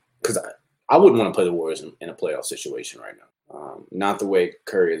see, because I wouldn't want to play the Warriors in a playoff situation right now. Not the way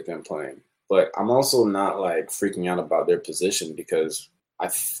Curry has been playing, but I'm also not like freaking out about their position because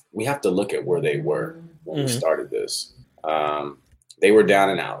we have to look at where they were when we started this. They were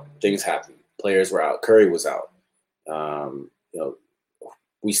down and out. Things happened. Players were out. Curry was out.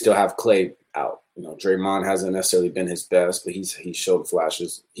 We still have Klay out. Draymond hasn't necessarily been his best, but he's showed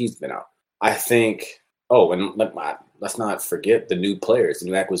flashes. He's been out. I think. Oh, and let's not forget the new players, the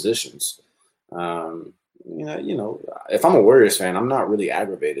new acquisitions. If I'm a Warriors fan, I'm not really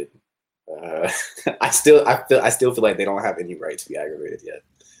aggravated. I still feel like they don't have any right to be aggravated yet.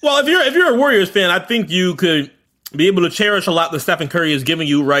 Well, if you're a Warriors fan, I think you could be able to cherish a lot that Stephen Curry is giving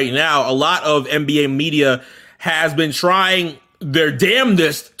you right now. A lot of NBA media has been trying their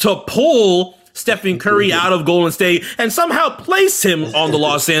damnedest to pull Stephen Curry out of Golden State and somehow place him on the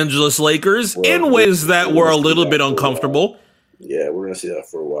Los Angeles Lakers in ways that were a little bit uncomfortable. Yeah, we're gonna see that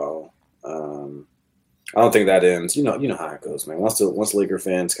for a while. I don't think that ends. You know how it goes, man. Once Laker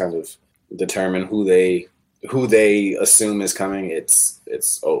fans kind of determine who they assume is coming, it's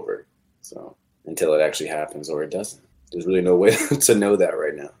over. So until it actually happens or it doesn't, there's really no way to know that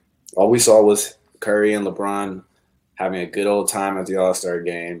right now. All we saw was Curry and LeBron having a good old time at the All-Star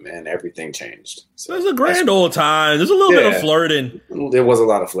game, and everything changed. So it was a grand old time. There's a little bit of flirting. There was a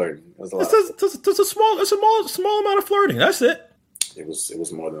lot of flirting. It's a small amount of flirting. That's it. It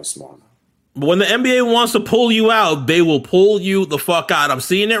was more than a small amount. But when the NBA wants to pull you out, they will pull you the fuck out. I'm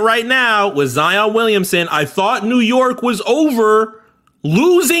seeing it right now with Zion Williamson. I thought New York was over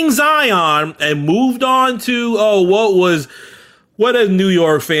losing Zion and moved on to, what have New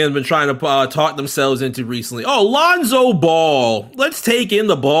York fans been trying to talk themselves into recently? Oh, Lonzo Ball. Let's take in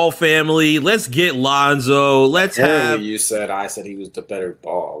the Ball family. Let's get Lonzo. I said he was the better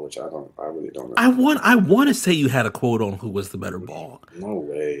Ball, which I really don't know. I want to say you had a quote on who was the better Ball. No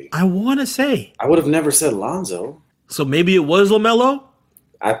way. I want to say. I would have never said Lonzo. So maybe it was LaMelo?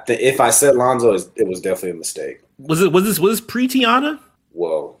 If I said Lonzo, it was definitely a mistake. Was this pre-Tiana?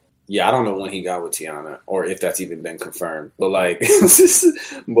 Whoa. Yeah, I don't know when he got with Tiana or if that's even been confirmed. But it was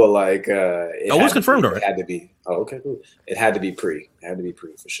confirmed already. It had to be. Oh, okay, cool. It had to be pre. It had to be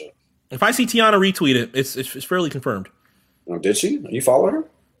pre for sure. If I see Tiana retweet it, it's fairly confirmed. Oh, did she? You follow her?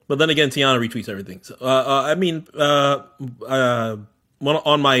 But then again, Tiana retweets everything. So,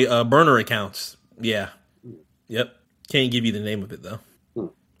 on my burner accounts, yeah, yep. Can't give you the name of it though.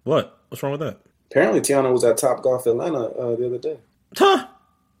 What? What's wrong with that? Apparently, Tiana was at Top Golf Atlanta the other day. Huh.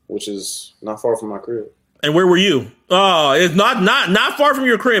 Which is not far from my crib. And where were you? Oh, it's not far from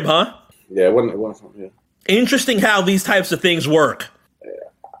your crib, huh? Yeah, it wasn't from here. Interesting how these types of things work. Yeah,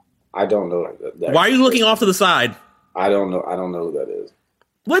 I don't know. Why are you looking off to the side? I don't know who that is.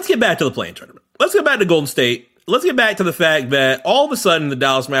 Let's get back to the play-in tournament. Let's get back to Golden State. Let's get back to the fact that all of a sudden the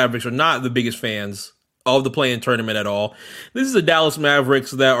Dallas Mavericks are not the biggest fans of the play-in tournament at all. This is the Dallas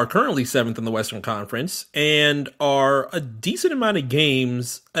Mavericks that are currently 7th in the Western Conference and are a decent amount of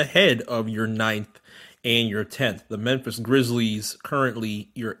games ahead of your 9th and your 10th. The Memphis Grizzlies currently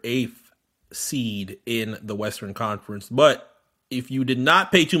your 8th seed in the Western Conference. But if you did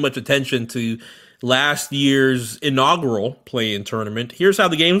not pay too much attention to last year's inaugural play-in tournament, here's how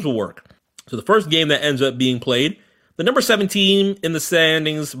the games will work. So the first game that ends up being played, the number 7 team in the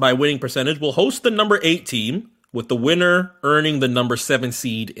standings by winning percentage will host the number 8 team, with the winner earning the number 7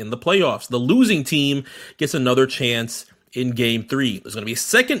 seed in the playoffs. The losing team gets another chance in game 3. There's going to be a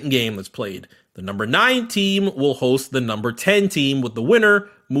second game that's played. The number 9 team will host the number 10 team, with the winner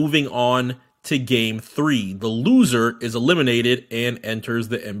moving on to game 3. The loser is eliminated and enters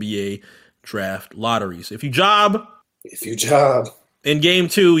the NBA draft lottery. So if you job in game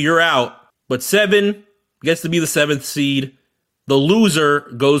 2, you're out. But 7 gets to be the 7th seed. The loser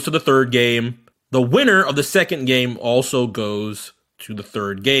goes to the third game. The winner of the second game also goes to the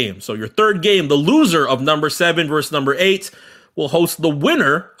third game. So your third game, the loser of number 7 versus number 8 will host the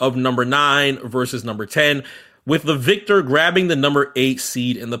winner of number 9 versus number 10, with the victor grabbing the number 8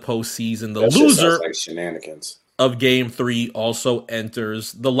 seed in the postseason. The loser like shenanigans of game 3 also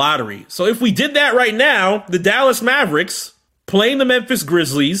enters the lottery. So if we did that right now, the Dallas Mavericks playing the Memphis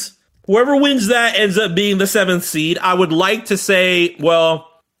Grizzlies, whoever wins that ends up being the 7th seed. I would like to say, well,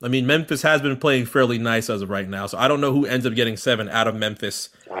 I mean, Memphis has been playing fairly nice as of right now, so I don't know who ends up getting 7 out of Memphis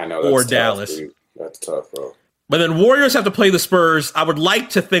or Dallas. Dude. That's tough, bro. But then Warriors have to play the Spurs. I would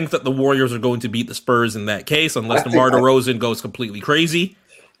like to think that the Warriors are going to beat the Spurs in that case, unless DeMar DeRozan goes completely crazy.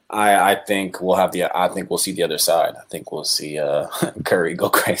 I think we'll see the other side. I think we'll see Curry go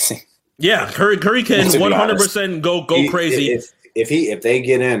crazy. Yeah, Curry can 100% go crazy. If they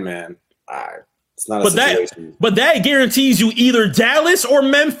get in, man, it's not a situation. But that guarantees you either Dallas or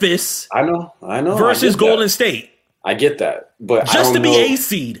Memphis. I know. Versus Golden State. I get that, but just to be a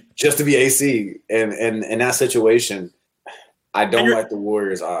seed. Just to be a seed, and in that situation, I don't like the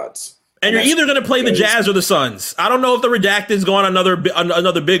Warriors' odds. And you're either going to play the Jazz or the Suns. I don't know if the Redacted's going on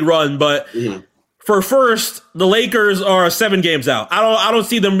another big run, but for first, the Lakers are 7 games out. I don't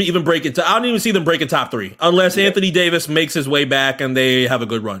see them even breaking. I don't even see them breaking top 3 unless Anthony Davis makes his way back and they have a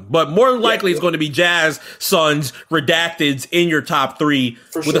good run. But more than likely, it's going to be Jazz, Suns, Redacteds in your top 3,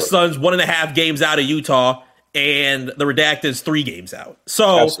 with the Suns 1.5 games out of Utah and the Redacteds 3 games out.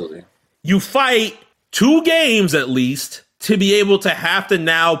 So absolutely, you fight 2 games at least to be able to have to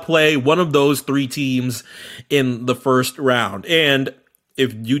now play one of those 3 teams in the first round. And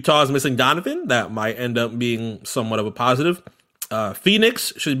if Utah is missing Donovan, that might end up being somewhat of a positive.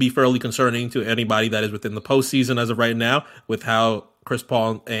 Phoenix should be fairly concerning to anybody that is within the postseason as of right now, with how Chris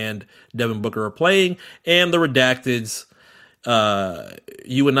Paul and Devin Booker are playing. And the Redacteds,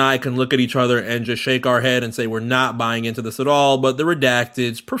 you and I can look at each other and just shake our head and say we're not buying into this at all. But the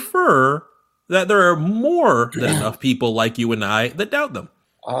Redacteds prefer that there are more than enough people like you and I that doubt them.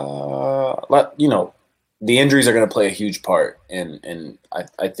 The injuries are going to play a huge part in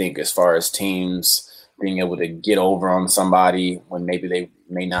I think, as far as teams being able to get over on somebody when maybe they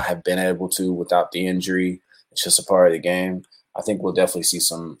may not have been able to without the injury. It's just a part of the game. I think we'll definitely see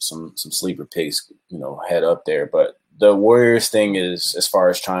some sleeper picks, head up there. But the Warriors thing is, as far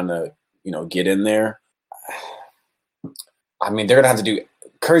as trying to, get in there, I mean, they're going to have to do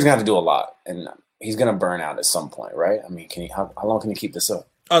 – Curry's going to have to do a lot, and he's going to burn out at some point, right? I mean, how long can he keep this up?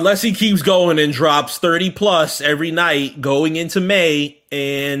 Unless he keeps going and drops 30-plus every night going into May.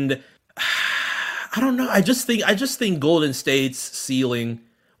 And I don't know. I just think Golden State's ceiling –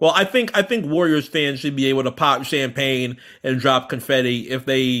 well, I think Warriors fans should be able to pop champagne and drop confetti if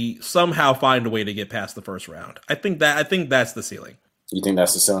they somehow find a way to get past the first round. I think that's the ceiling. You think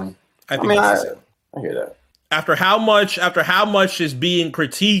that's the ceiling? I hear that. After how much is being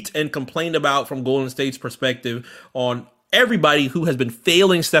critiqued and complained about from Golden State's perspective on everybody who has been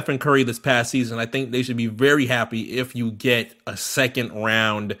failing Stephen Curry this past season, I think they should be very happy if you get a second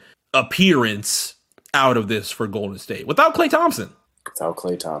round appearance out of this for Golden State without Klay Thompson.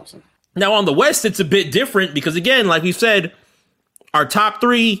 Now on the West, it's a bit different because, again, like we said, our top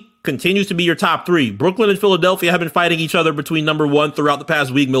 3 continues to be your top 3. Brooklyn and Philadelphia have been fighting each other between number 1 throughout the past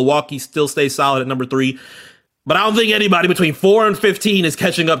week. Milwaukee still stays solid at number 3. But I don't think anybody between 4 and 15 is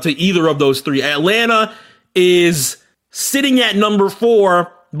catching up to either of those 3. Atlanta is sitting at number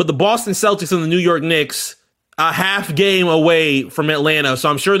 4, but the Boston Celtics and the New York Knicks a half game away from Atlanta, so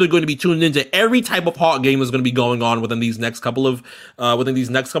I'm sure they're going to be tuned into every type of Hawk game that's going to be going on within these next couple of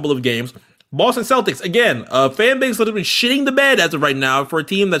games. Boston Celtics, again, a fan base that has been shitting the bed as of right now for a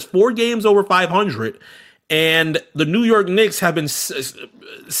team that's 4 games over 500, and the New York Knicks have been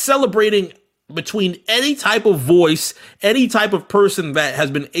celebrating between any type of voice, any type of person that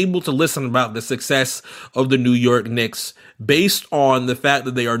has been able to listen about the success of the New York Knicks based on the fact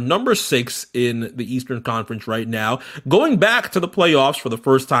that they are number 6 in the Eastern Conference right now, going back to the playoffs for the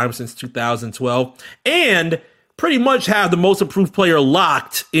first time since 2012, and pretty much have the most improved player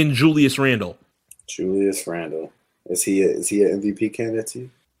locked in Julius Randle. Julius Randle. Is he an MVP candidate to you?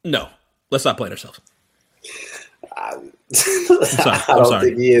 No. Let's not play ourselves. I'm sorry. I don't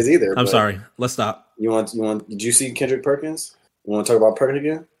think he is either. I'm sorry. Let's stop. Did you see Kendrick Perkins? You want to talk about Perkins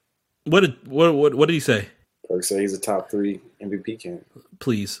again? What did he say? Perkins said he's a top 3 MVP candidate.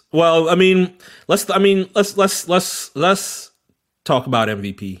 Please. Well, let's talk about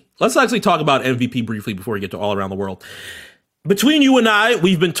MVP. Let's actually talk about MVP briefly before we get to all around the world. Between you and I,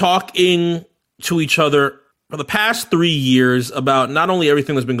 we've been talking to each other for the past 3 years about not only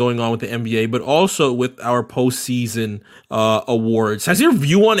everything that's been going on with the NBA, but also with our postseason awards. Has your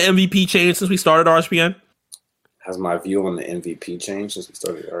view on MVP changed since we started RSPN? Has my view on the MVP changed since we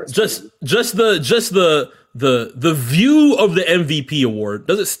started RSPN? Just the view of the MVP award.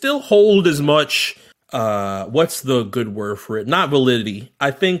 Does it still hold as much? What's the good word for it? Not validity.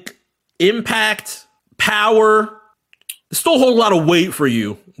 I think impact, power, still hold a lot of weight for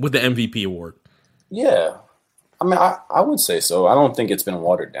you with the MVP award. Yeah. I mean, I would say so. I don't think it's been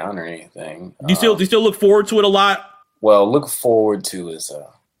watered down or anything. Do you still look forward to it a lot? Well, look forward to is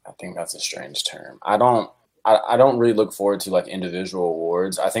I think that's a strange term. I don't really look forward to like individual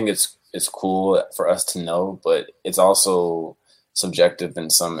awards. I think it's cool for us to know, but it's also subjective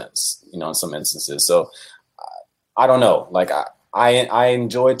in some instances. So I don't know. Like I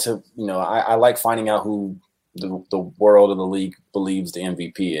enjoy to, I like finding out who the world of the league believes the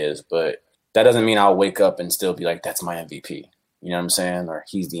MVP is, but that doesn't mean I'll wake up and still be like, that's my MVP. You know what I'm saying? Or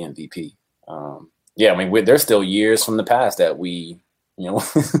he's the MVP. Yeah, I mean, there's still years from the past that we, we're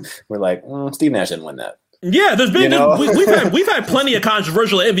like, Steve Nash didn't win that. Yeah, there's been we've had plenty of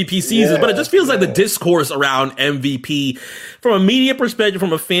controversial MVP seasons, but it just feels like the discourse around MVP from a media perspective,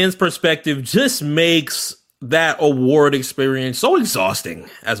 from a fan's perspective, just makes that award experience so exhausting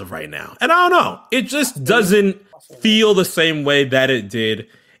as of right now. And I don't know, it just doesn't feel the same way that it did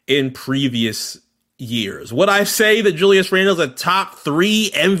in previous years. Would I say that Julius Randle is a top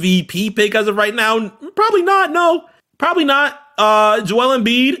 3 MVP pick as of right now? Probably not. No, probably not. Joel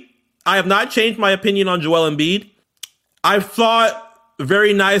Embiid. I have not changed my opinion on Joel Embiid. I've thought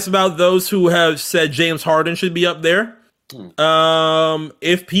very nice about those who have said James Harden should be up there.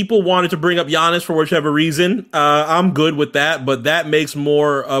 If people wanted to bring up Giannis for whichever reason, I'm good with that. But that makes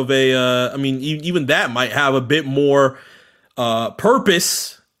more of a, even that might have a bit more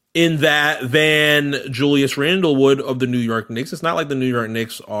purpose in that than Julius Randle would of the New York Knicks. It's not like the New York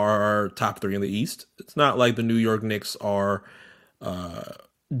Knicks are top 3 in the East. It's not like the New York Knicks are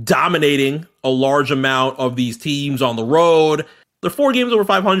dominating a large amount of these teams on the road. They're 4 games over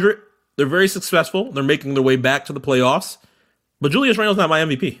 500. They're very successful. They're making their way back to the playoffs. But Julius Randle's not my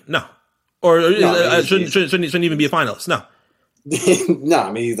MVP. No. Or shouldn't even be a finalist. No. No,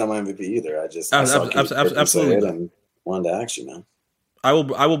 I mean, he's not my MVP either. I absolutely and wanted to ask you, man. I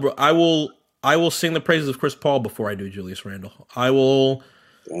will sing the praises of Chris Paul before I do Julius Randle. I will.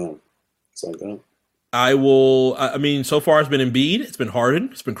 Damn. It's like that. I will. I mean, so far it's been Embiid, it's been Harden,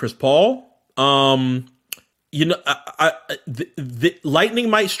 it's been Chris Paul. The lightning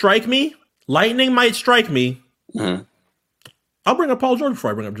might strike me. Mm-hmm. I'll bring up Paul George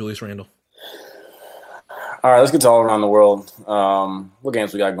before I bring up Julius Randle. All right, let's get to all around the world. What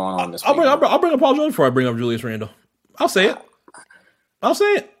games we got going on this week? I'll bring up Paul George before I bring up Julius Randle. I'll say it.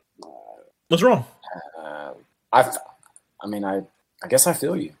 What's wrong? I guess I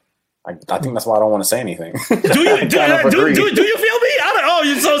feel you. I think that's why I don't want to say anything. Do you feel me? I don't. Oh,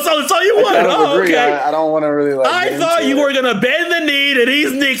 so you would. Okay. I don't want to really. I thought you were gonna bend the knee to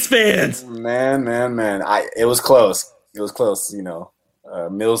these Knicks fans. Man. It was close.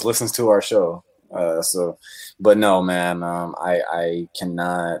 Mills listens to our show, but no, man. I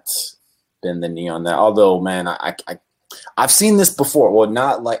cannot bend the knee on that. Although, man, I've seen this before. Well,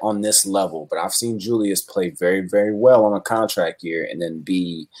 not like on this level, but I've seen Julius play very, very well on a contract year and then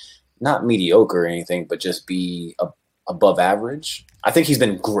be not mediocre or anything, but just be above average. I think he's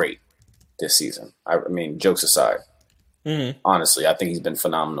been great this season. I mean, jokes aside, honestly, I think he's been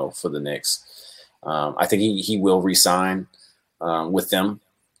phenomenal for the Knicks. I think he will re-sign with them,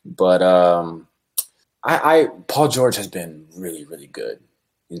 but Paul George has been really, really good.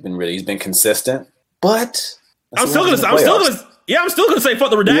 He's been consistent, but I'm still gonna say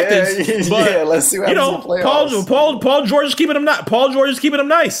fuck the redacted. But let's see what happens in the playoffs. Paul George is keeping him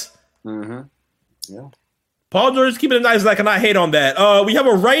nice. Mm-hmm. Yeah. Paul George is keeping him nice. I cannot hate on that. We have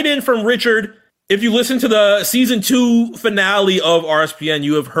a write-in from Richard If you listen to the season 2 finale of RSPN,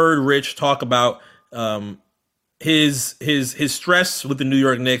 you have heard Rich talk about his stress with the New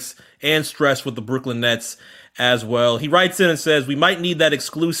York Knicks and stress with the Brooklyn Nets as well. He writes in and says, "We might need that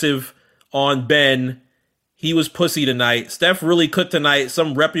exclusive on Ben. He was pussy tonight. Steph really cooked tonight.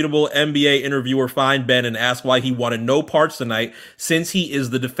 Some reputable NBA interviewer fined Ben and asked why he wanted no parts tonight since he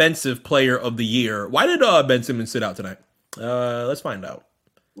is the defensive player of the year." Why did Ben Simmons sit out tonight? Let's find out.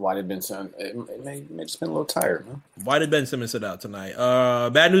 Why did Ben Simmons? It may just been a little tired, man. Why did Ben Simmons sit out tonight?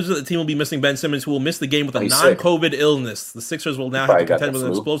 Bad news is that the team will be missing Ben Simmons, who will miss the game with a non-COVID illness. The Sixers will now have to contend with an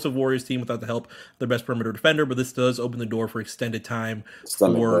explosive Warriors team without the help of their best perimeter defender, but this does open the door for extended time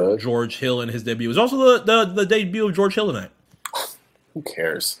for George Hill and his debut. It was also the debut of George Hill tonight. Who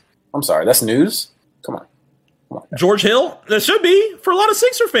cares? I'm sorry, that's news? Come on. George Hill? That should be for a lot of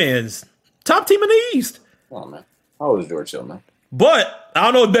Sixer fans. Top team in the East. Oh, man. How old is George Hill, man? But I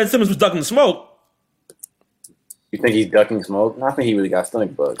don't know if Ben Simmons was ducking the smoke. You think he's ducking smoke? I think he really got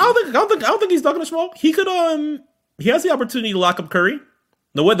stomach bugs. I don't think he's ducking the smoke. He could he has the opportunity to lock up Curry.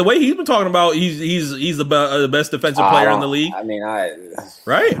 The way he's been talking about he's the best defensive player in the league. I mean,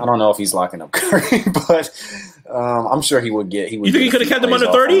 right? I don't know if he's locking up Curry, but I'm sure he would get. You think he could have kept him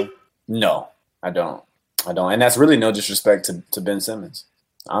under 30? No, I don't, and that's really no disrespect to Ben Simmons.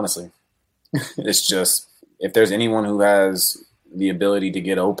 Honestly, it's just if there's anyone who has the ability to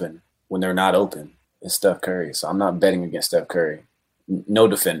get open when they're not open, it's Steph Curry. So I'm not betting against Steph Curry. No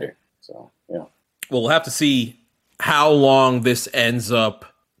defender. So, yeah. Well, we'll have to see how long this ends up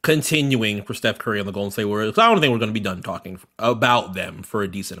continuing for Steph Curry on the Golden State Warriors. I don't think we're going to be done talking about them for a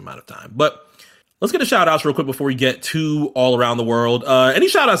decent amount of time. But let's get a shout-outs real quick before we get to All Around the World. Any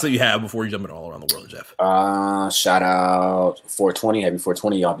shout-outs that you have before you jump into All Around the World, Jeff? Shout-out 420. Happy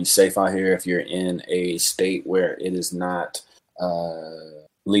 420. Y'all be safe out here. If you're in a state where it is not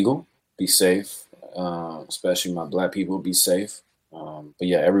legal, be safe. Especially my black people, be safe. But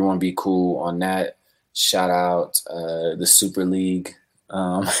yeah, everyone be cool on that. Shout out the Super League.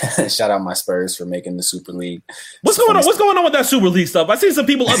 Shout out my Spurs for making the Super League. What's going on with that Super League stuff? I see some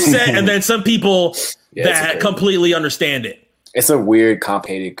people upset and then some people that completely understand it. It's a weird,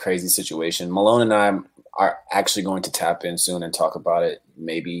 complicated, crazy situation. Malone and I are actually going to tap in soon and talk about it,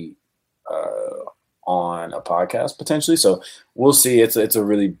 maybe on a podcast potentially. So we'll see. It's a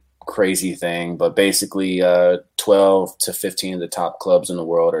really crazy thing, but basically 12 to 15 of the top clubs in the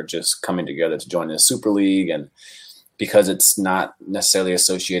world are just coming together to join the Super League, and because it's not necessarily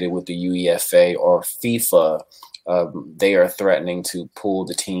associated with the UEFA or FIFA, they are threatening to pull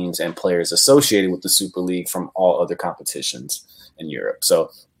the teams and players associated with the Super League from all other competitions in Europe.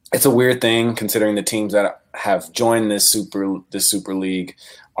 So it's a weird thing considering the teams that have joined this Super League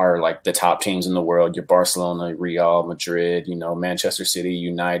are like the top teams in the world. Your Barcelona, Real Madrid, Manchester City,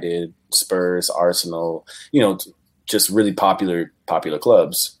 United, Spurs, Arsenal, just really popular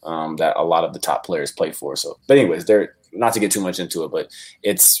clubs that a lot of the top players play for. So, but anyways, they're not to get too much into it, but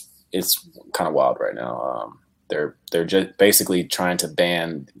it's kind of wild right now. They're just basically trying to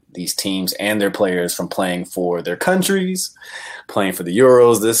ban these teams and their players from playing for their countries, playing for the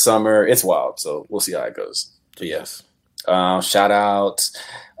Euros this summer. It's wild. So we'll see how it goes. So yes. Shout out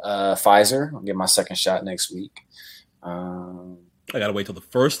Pfizer. I'll get my second shot next week. I gotta wait till the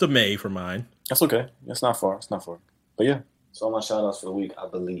 1st of May for mine. That's okay. It's not far. But yeah, it's all my shout outs for the week, I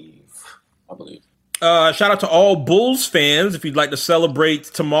believe. Shout out to all Bulls fans. If you'd like to celebrate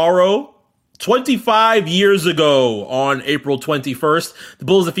tomorrow, 25 years ago on April 21st, the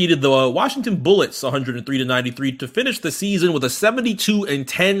Bulls defeated the Washington Bullets 103-93 to finish the season with a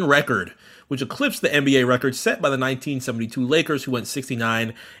 72-10 record, which eclipsed the NBA record set by the 1972 Lakers, who went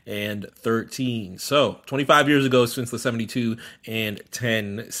 69-13. So 25 years ago since the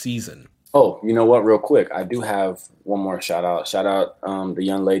 72-10 season. Oh, you know what? Real quick, I do have one more shout out. Shout out the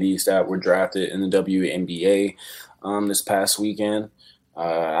young ladies that were drafted in the WNBA this past weekend.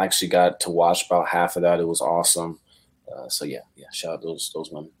 I actually got to watch about half of that. It was awesome. So yeah, shout out those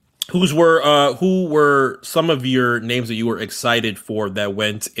women. Who were some of your names that you were excited for that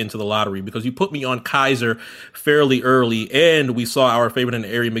went into the lottery? Because you put me on Kaiser fairly early, and we saw our favorite in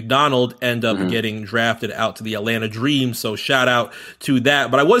Aari McDonald end up getting drafted out to the Atlanta Dream. So shout out to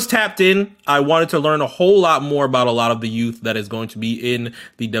that. But I was tapped in. I wanted to learn a whole lot more about a lot of the youth that is going to be in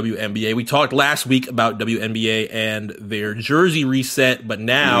the WNBA. We talked last week about WNBA and their jersey reset, but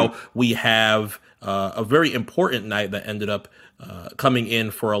now we have a very important night that ended up coming in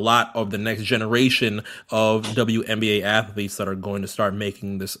for a lot of the next generation of WNBA athletes that are going to start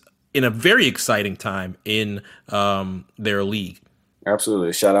making this in a very exciting time in their league.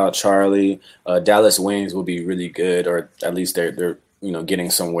 Absolutely. Shout out Charlie. Dallas Wings will be really good, or at least they're getting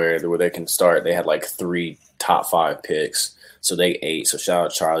somewhere where they can start. They had like 3 top 5 picks, so they ate. So shout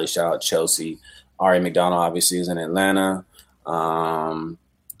out Charlie, shout out Chelsea. Ari McDonald obviously is in Atlanta.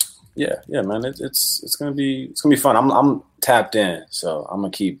 Yeah, man, it's gonna be fun. I'm tapped in, so I'm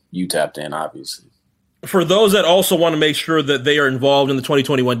gonna keep you tapped in, obviously. For those that also want to make sure that they are involved in the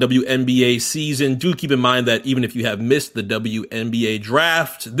 2021 WNBA season, do keep in mind that even if you have missed the WNBA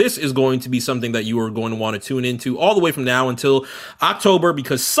draft, this is going to be something that you are going to want to tune into all the way from now until October,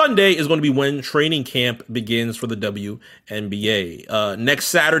 because Sunday is going to be when training camp begins for the WNBA. Next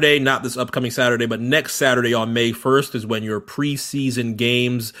Saturday, not this upcoming Saturday, but next Saturday on May 1st is when your preseason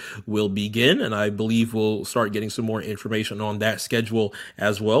games will begin, and I believe we'll start getting some more information on that schedule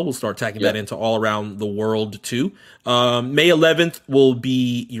as well. We'll start tacking that into all around the world too. May 11th will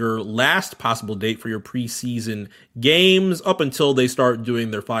be your last possible date for your preseason games up until they start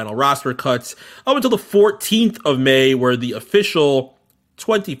doing their final roster cuts, up until the 14th of May, where the official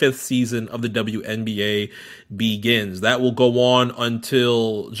 25th season of the WNBA begins. That will go on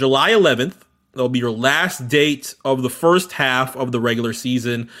until July 11th. That'll be your last date of the first half of the regular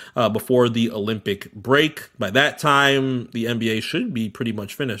season before the Olympic break. By that time, the NBA should be pretty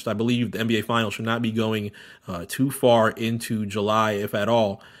much finished. I believe the NBA Finals should not be going too far into July, if at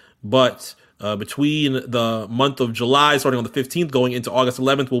all. But between the month of July, starting on the 15th, going into August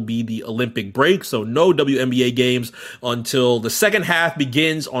 11th, will be the Olympic break. So no WNBA games until the second half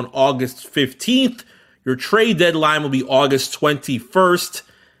begins on August 15th. Your trade deadline will be August 21st.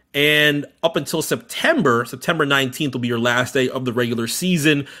 And up until September 19th will be your last day of the regular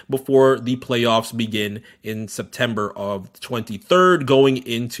season before the playoffs begin in September of 23rd, going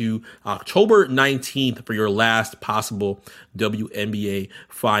into October 19th for your last possible WNBA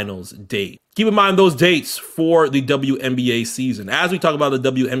Finals date. Keep in mind those dates for the WNBA season. As we talk about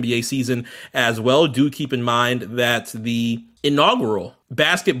the WNBA season as well, do keep in mind that the inaugural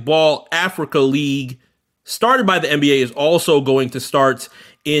Basketball Africa League started by the NBA is also going to start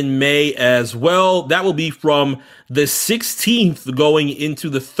in May as well. That will be from the 16th going into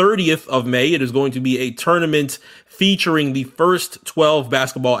the 30th of May. It is going to be a tournament featuring the first 12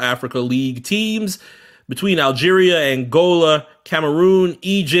 Basketball Africa League teams between Algeria, Angola, Cameroon,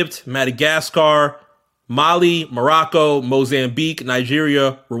 Egypt, Madagascar, Mali, Morocco, Mozambique,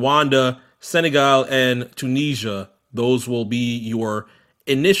 Nigeria, Rwanda, Senegal, and Tunisia. Those will be your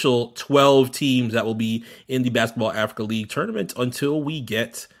initial 12 teams that will be in the Basketball Africa League tournament until we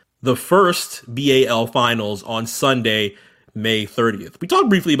get the first BAL finals on Sunday, May 30th. We talked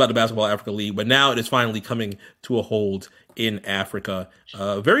briefly about the Basketball Africa League, but now it is finally coming to a hold in Africa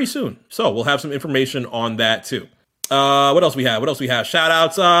very soon. So we'll have some information on that too. What else we have? Shout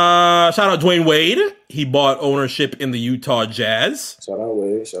out Dwayne Wade. He bought ownership in the Utah Jazz. Shout out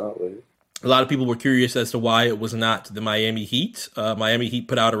Wade. A lot of people were curious as to why it was not the Miami Heat. Miami Heat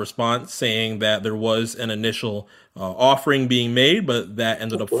put out a response saying that there was an initial offering being made, but that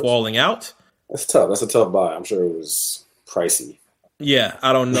ended up falling out. That's tough. That's a tough buy. I'm sure it was pricey. Yeah,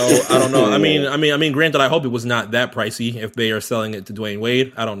 I don't know. I mean, granted, I hope it was not that pricey if they are selling it to Dwayne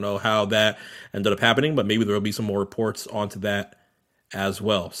Wade. I don't know how that ended up happening, but maybe there will be some more reports onto that as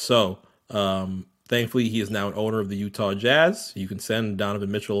well. So, thankfully, he is now an owner of the Utah Jazz. You can send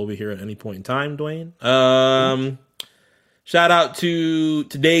Donovan Mitchell over here at any point in time, Dwayne. Shout out to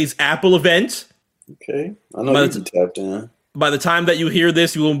today's Apple event. Okay. I know you tapped in. By the time that you hear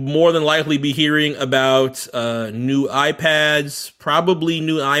this, you will more than likely be hearing about new iPads, probably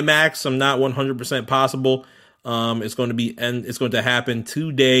new iMacs. I'm not 100% possible. It's going to happen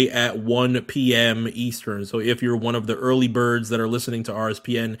today at 1 p.m. Eastern. So if you're one of the early birds that are listening to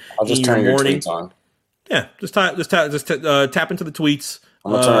RSPN, I'll just turn your tweets on. Yeah, just tap into the tweets.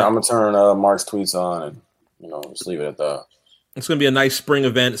 I'm gonna turn Mark's tweets on, and just leave it at that. It's going to be a nice spring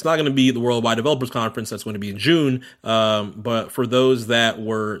event. It's not going to be the Worldwide Developers Conference. That's going to be in June. But for those that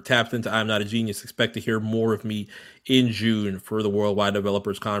were tapped into I'm Not a Genius, expect to hear more of me in June for the Worldwide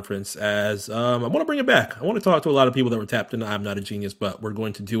Developers Conference, as I want to bring it back. I want to talk to a lot of people that were tapped into I'm Not a Genius, but we're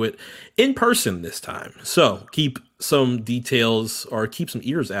going to do it in person this time. So keep some details or keep some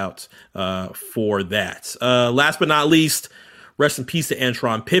ears out for that. Last but not least, rest in peace to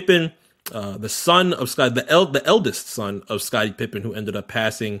Antron Pippen. The son of the eldest son of Scottie Pippen, who ended up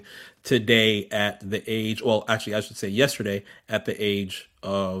passing today at the age, well, actually, I should say yesterday at the age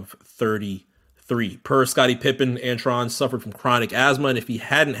of 33. Per Scottie Pippen, Antron suffered from chronic asthma, and if he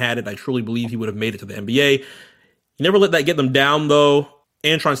hadn't had it, I truly believe he would have made it to the NBA. He never let that get them down, though.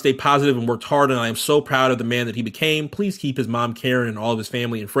 Antron stayed positive and worked hard, and I am so proud of the man that he became. Please keep his mom, Karen, and all of his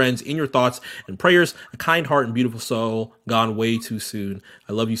family and friends in your thoughts and prayers. A kind heart and beautiful soul gone way too soon.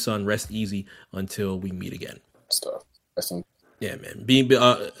 I love you, son. Rest easy until we meet again. Stuff. Yeah, man.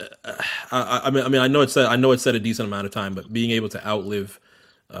 I mean, I know it's said a decent amount of time, but being able to outlive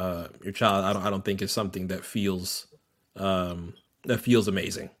your child, I don't think is something that feels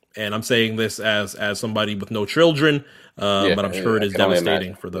amazing. And I'm saying this as somebody with no children, but I'm sure it is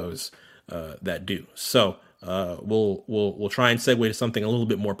devastating for those that do. So we'll try and segue to something a little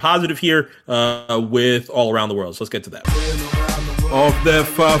bit more positive here with all around the world. So let's get to that. Off that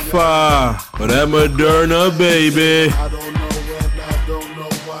fa-fa, for that Moderna, baby. I don't know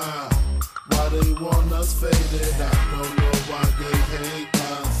why they want us faded. I don't know why they hate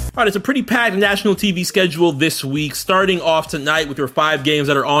us. All right, it's a pretty packed national TV schedule this week, starting off tonight with your 5 games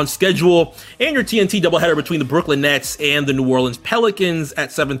that are on schedule and your TNT doubleheader between the Brooklyn Nets and the New Orleans Pelicans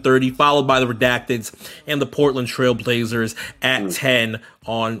at 7:30, followed by the Redacteds and the Portland Trail Blazers at 10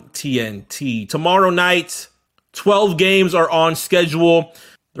 on TNT. Tomorrow night, 12 games are on schedule.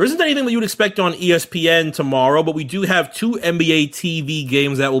 There isn't anything that you would expect on ESPN tomorrow, but we do have 2 NBA TV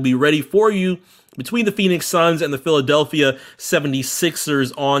games that will be ready for you between the Phoenix Suns and the Philadelphia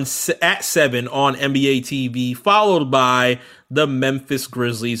 76ers at 7 on NBA TV, followed by the Memphis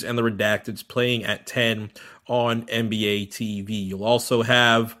Grizzlies and the Redacteds playing at 10 on NBA TV. You'll also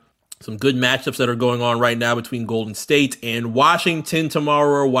have some good matchups that are going on right now between Golden State and Washington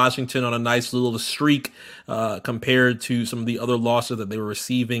tomorrow. Washington on a nice little streak compared to some of the other losses that they were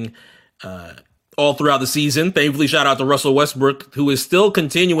receiving all throughout the season. Thankfully, shout out to Russell Westbrook, who is still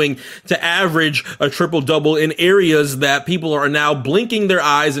continuing to average a triple-double in areas that people are now blinking their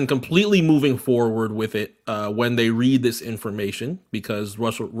eyes and completely moving forward with it when they read this information, because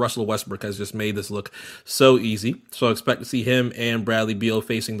Russell Westbrook has just made this look so easy. So I expect to see him and Bradley Beal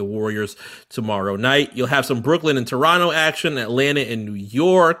facing the Warriors tomorrow night. You'll have some Brooklyn and Toronto action, Atlanta and New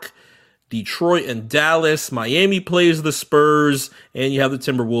York, Detroit and Dallas, Miami plays the Spurs, and you have the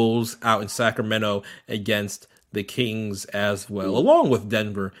Timberwolves out in Sacramento against the Kings as well, along with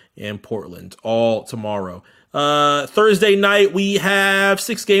Denver and Portland, all tomorrow. Thursday night, we have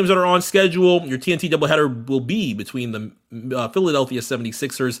 6 games that are on schedule. Your TNT doubleheader will be between the Philadelphia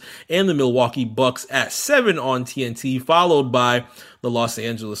 76ers and the Milwaukee Bucks at 7 on TNT, followed by the Los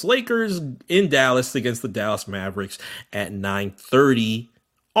Angeles Lakers in Dallas against the Dallas Mavericks at 9:30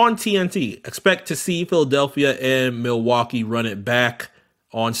 on TNT. Expect to see Philadelphia and Milwaukee run it back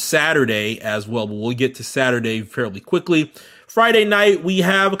on Saturday as well, but we'll get to Saturday fairly quickly. Friday night, we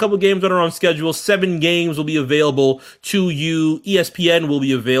have a couple games that are on schedule. 7 games will be available to you. ESPN will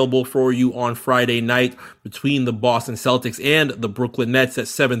be available for you on Friday night between the Boston Celtics and the Brooklyn Nets at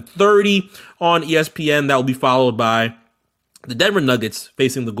 7:30 on ESPN. That will be followed by the Denver Nuggets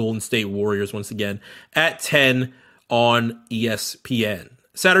facing the Golden State Warriors once again at 10 on ESPN.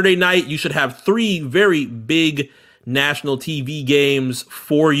 Saturday night, you should have 3 very big national TV games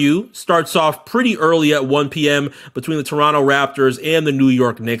for you. Starts off pretty early at 1 p.m. between the Toronto Raptors and the New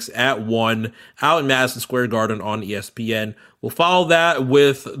York Knicks at 1 out in Madison Square Garden on ESPN. We'll follow that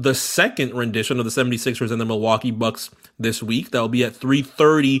with the second rendition of the 76ers and the Milwaukee Bucks this week. That will be at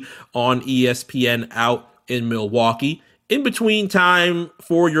 3:30 on ESPN out in Milwaukee. In between time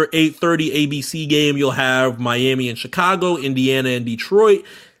for your 8:30 ABC game, you'll have Miami and Chicago, Indiana and Detroit,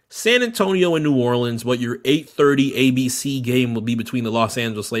 San Antonio and New Orleans. But your 8:30 ABC game will be between the Los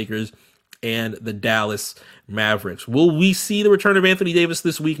Angeles Lakers and the Dallas Mavericks. Will we see the return of Anthony Davis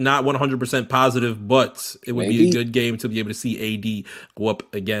this week? Not 100% positive, but it would be a good game to be able to see AD go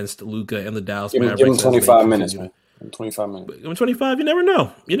up against Luka and the Dallas Mavericks. Give him 25 minutes, man. 25 minutes. Give him 25. You never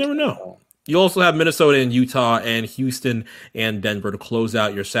know. You never know. You also have Minnesota and Utah and Houston and Denver to close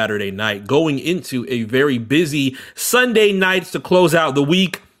out your Saturday night. Going into a very busy Sunday nights to close out the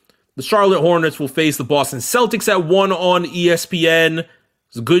week, the Charlotte Hornets will face the Boston Celtics at 1 on ESPN.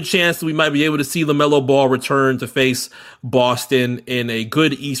 There's a good chance that we might be able to see LaMelo Ball return to face Boston in a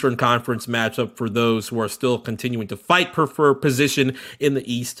good Eastern Conference matchup for those who are still continuing to fight for position in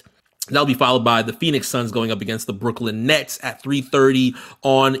the East. That'll be followed by the Phoenix Suns going up against the Brooklyn Nets at 3:30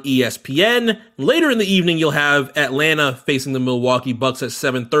 on ESPN. Later in the evening, you'll have Atlanta facing the Milwaukee Bucks at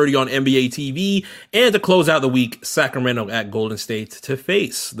 7:30 on NBA TV. And to close out the week, Sacramento at Golden State to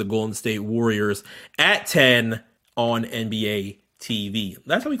face the Golden State Warriors at 10 on NBA TV.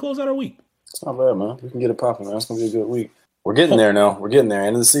 That's how we close out our week. It's not bad, man. We can get it popping, man. It's going to be a good week. We're getting there now. We're getting there.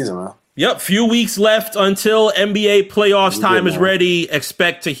 End of the season, man. Yep, few weeks left until NBA playoffs time is ready.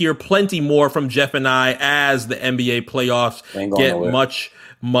 Expect to hear plenty more from Jeff and I as the NBA playoffs get much,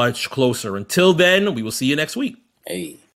 much closer. Until then, we will see you next week. Hey.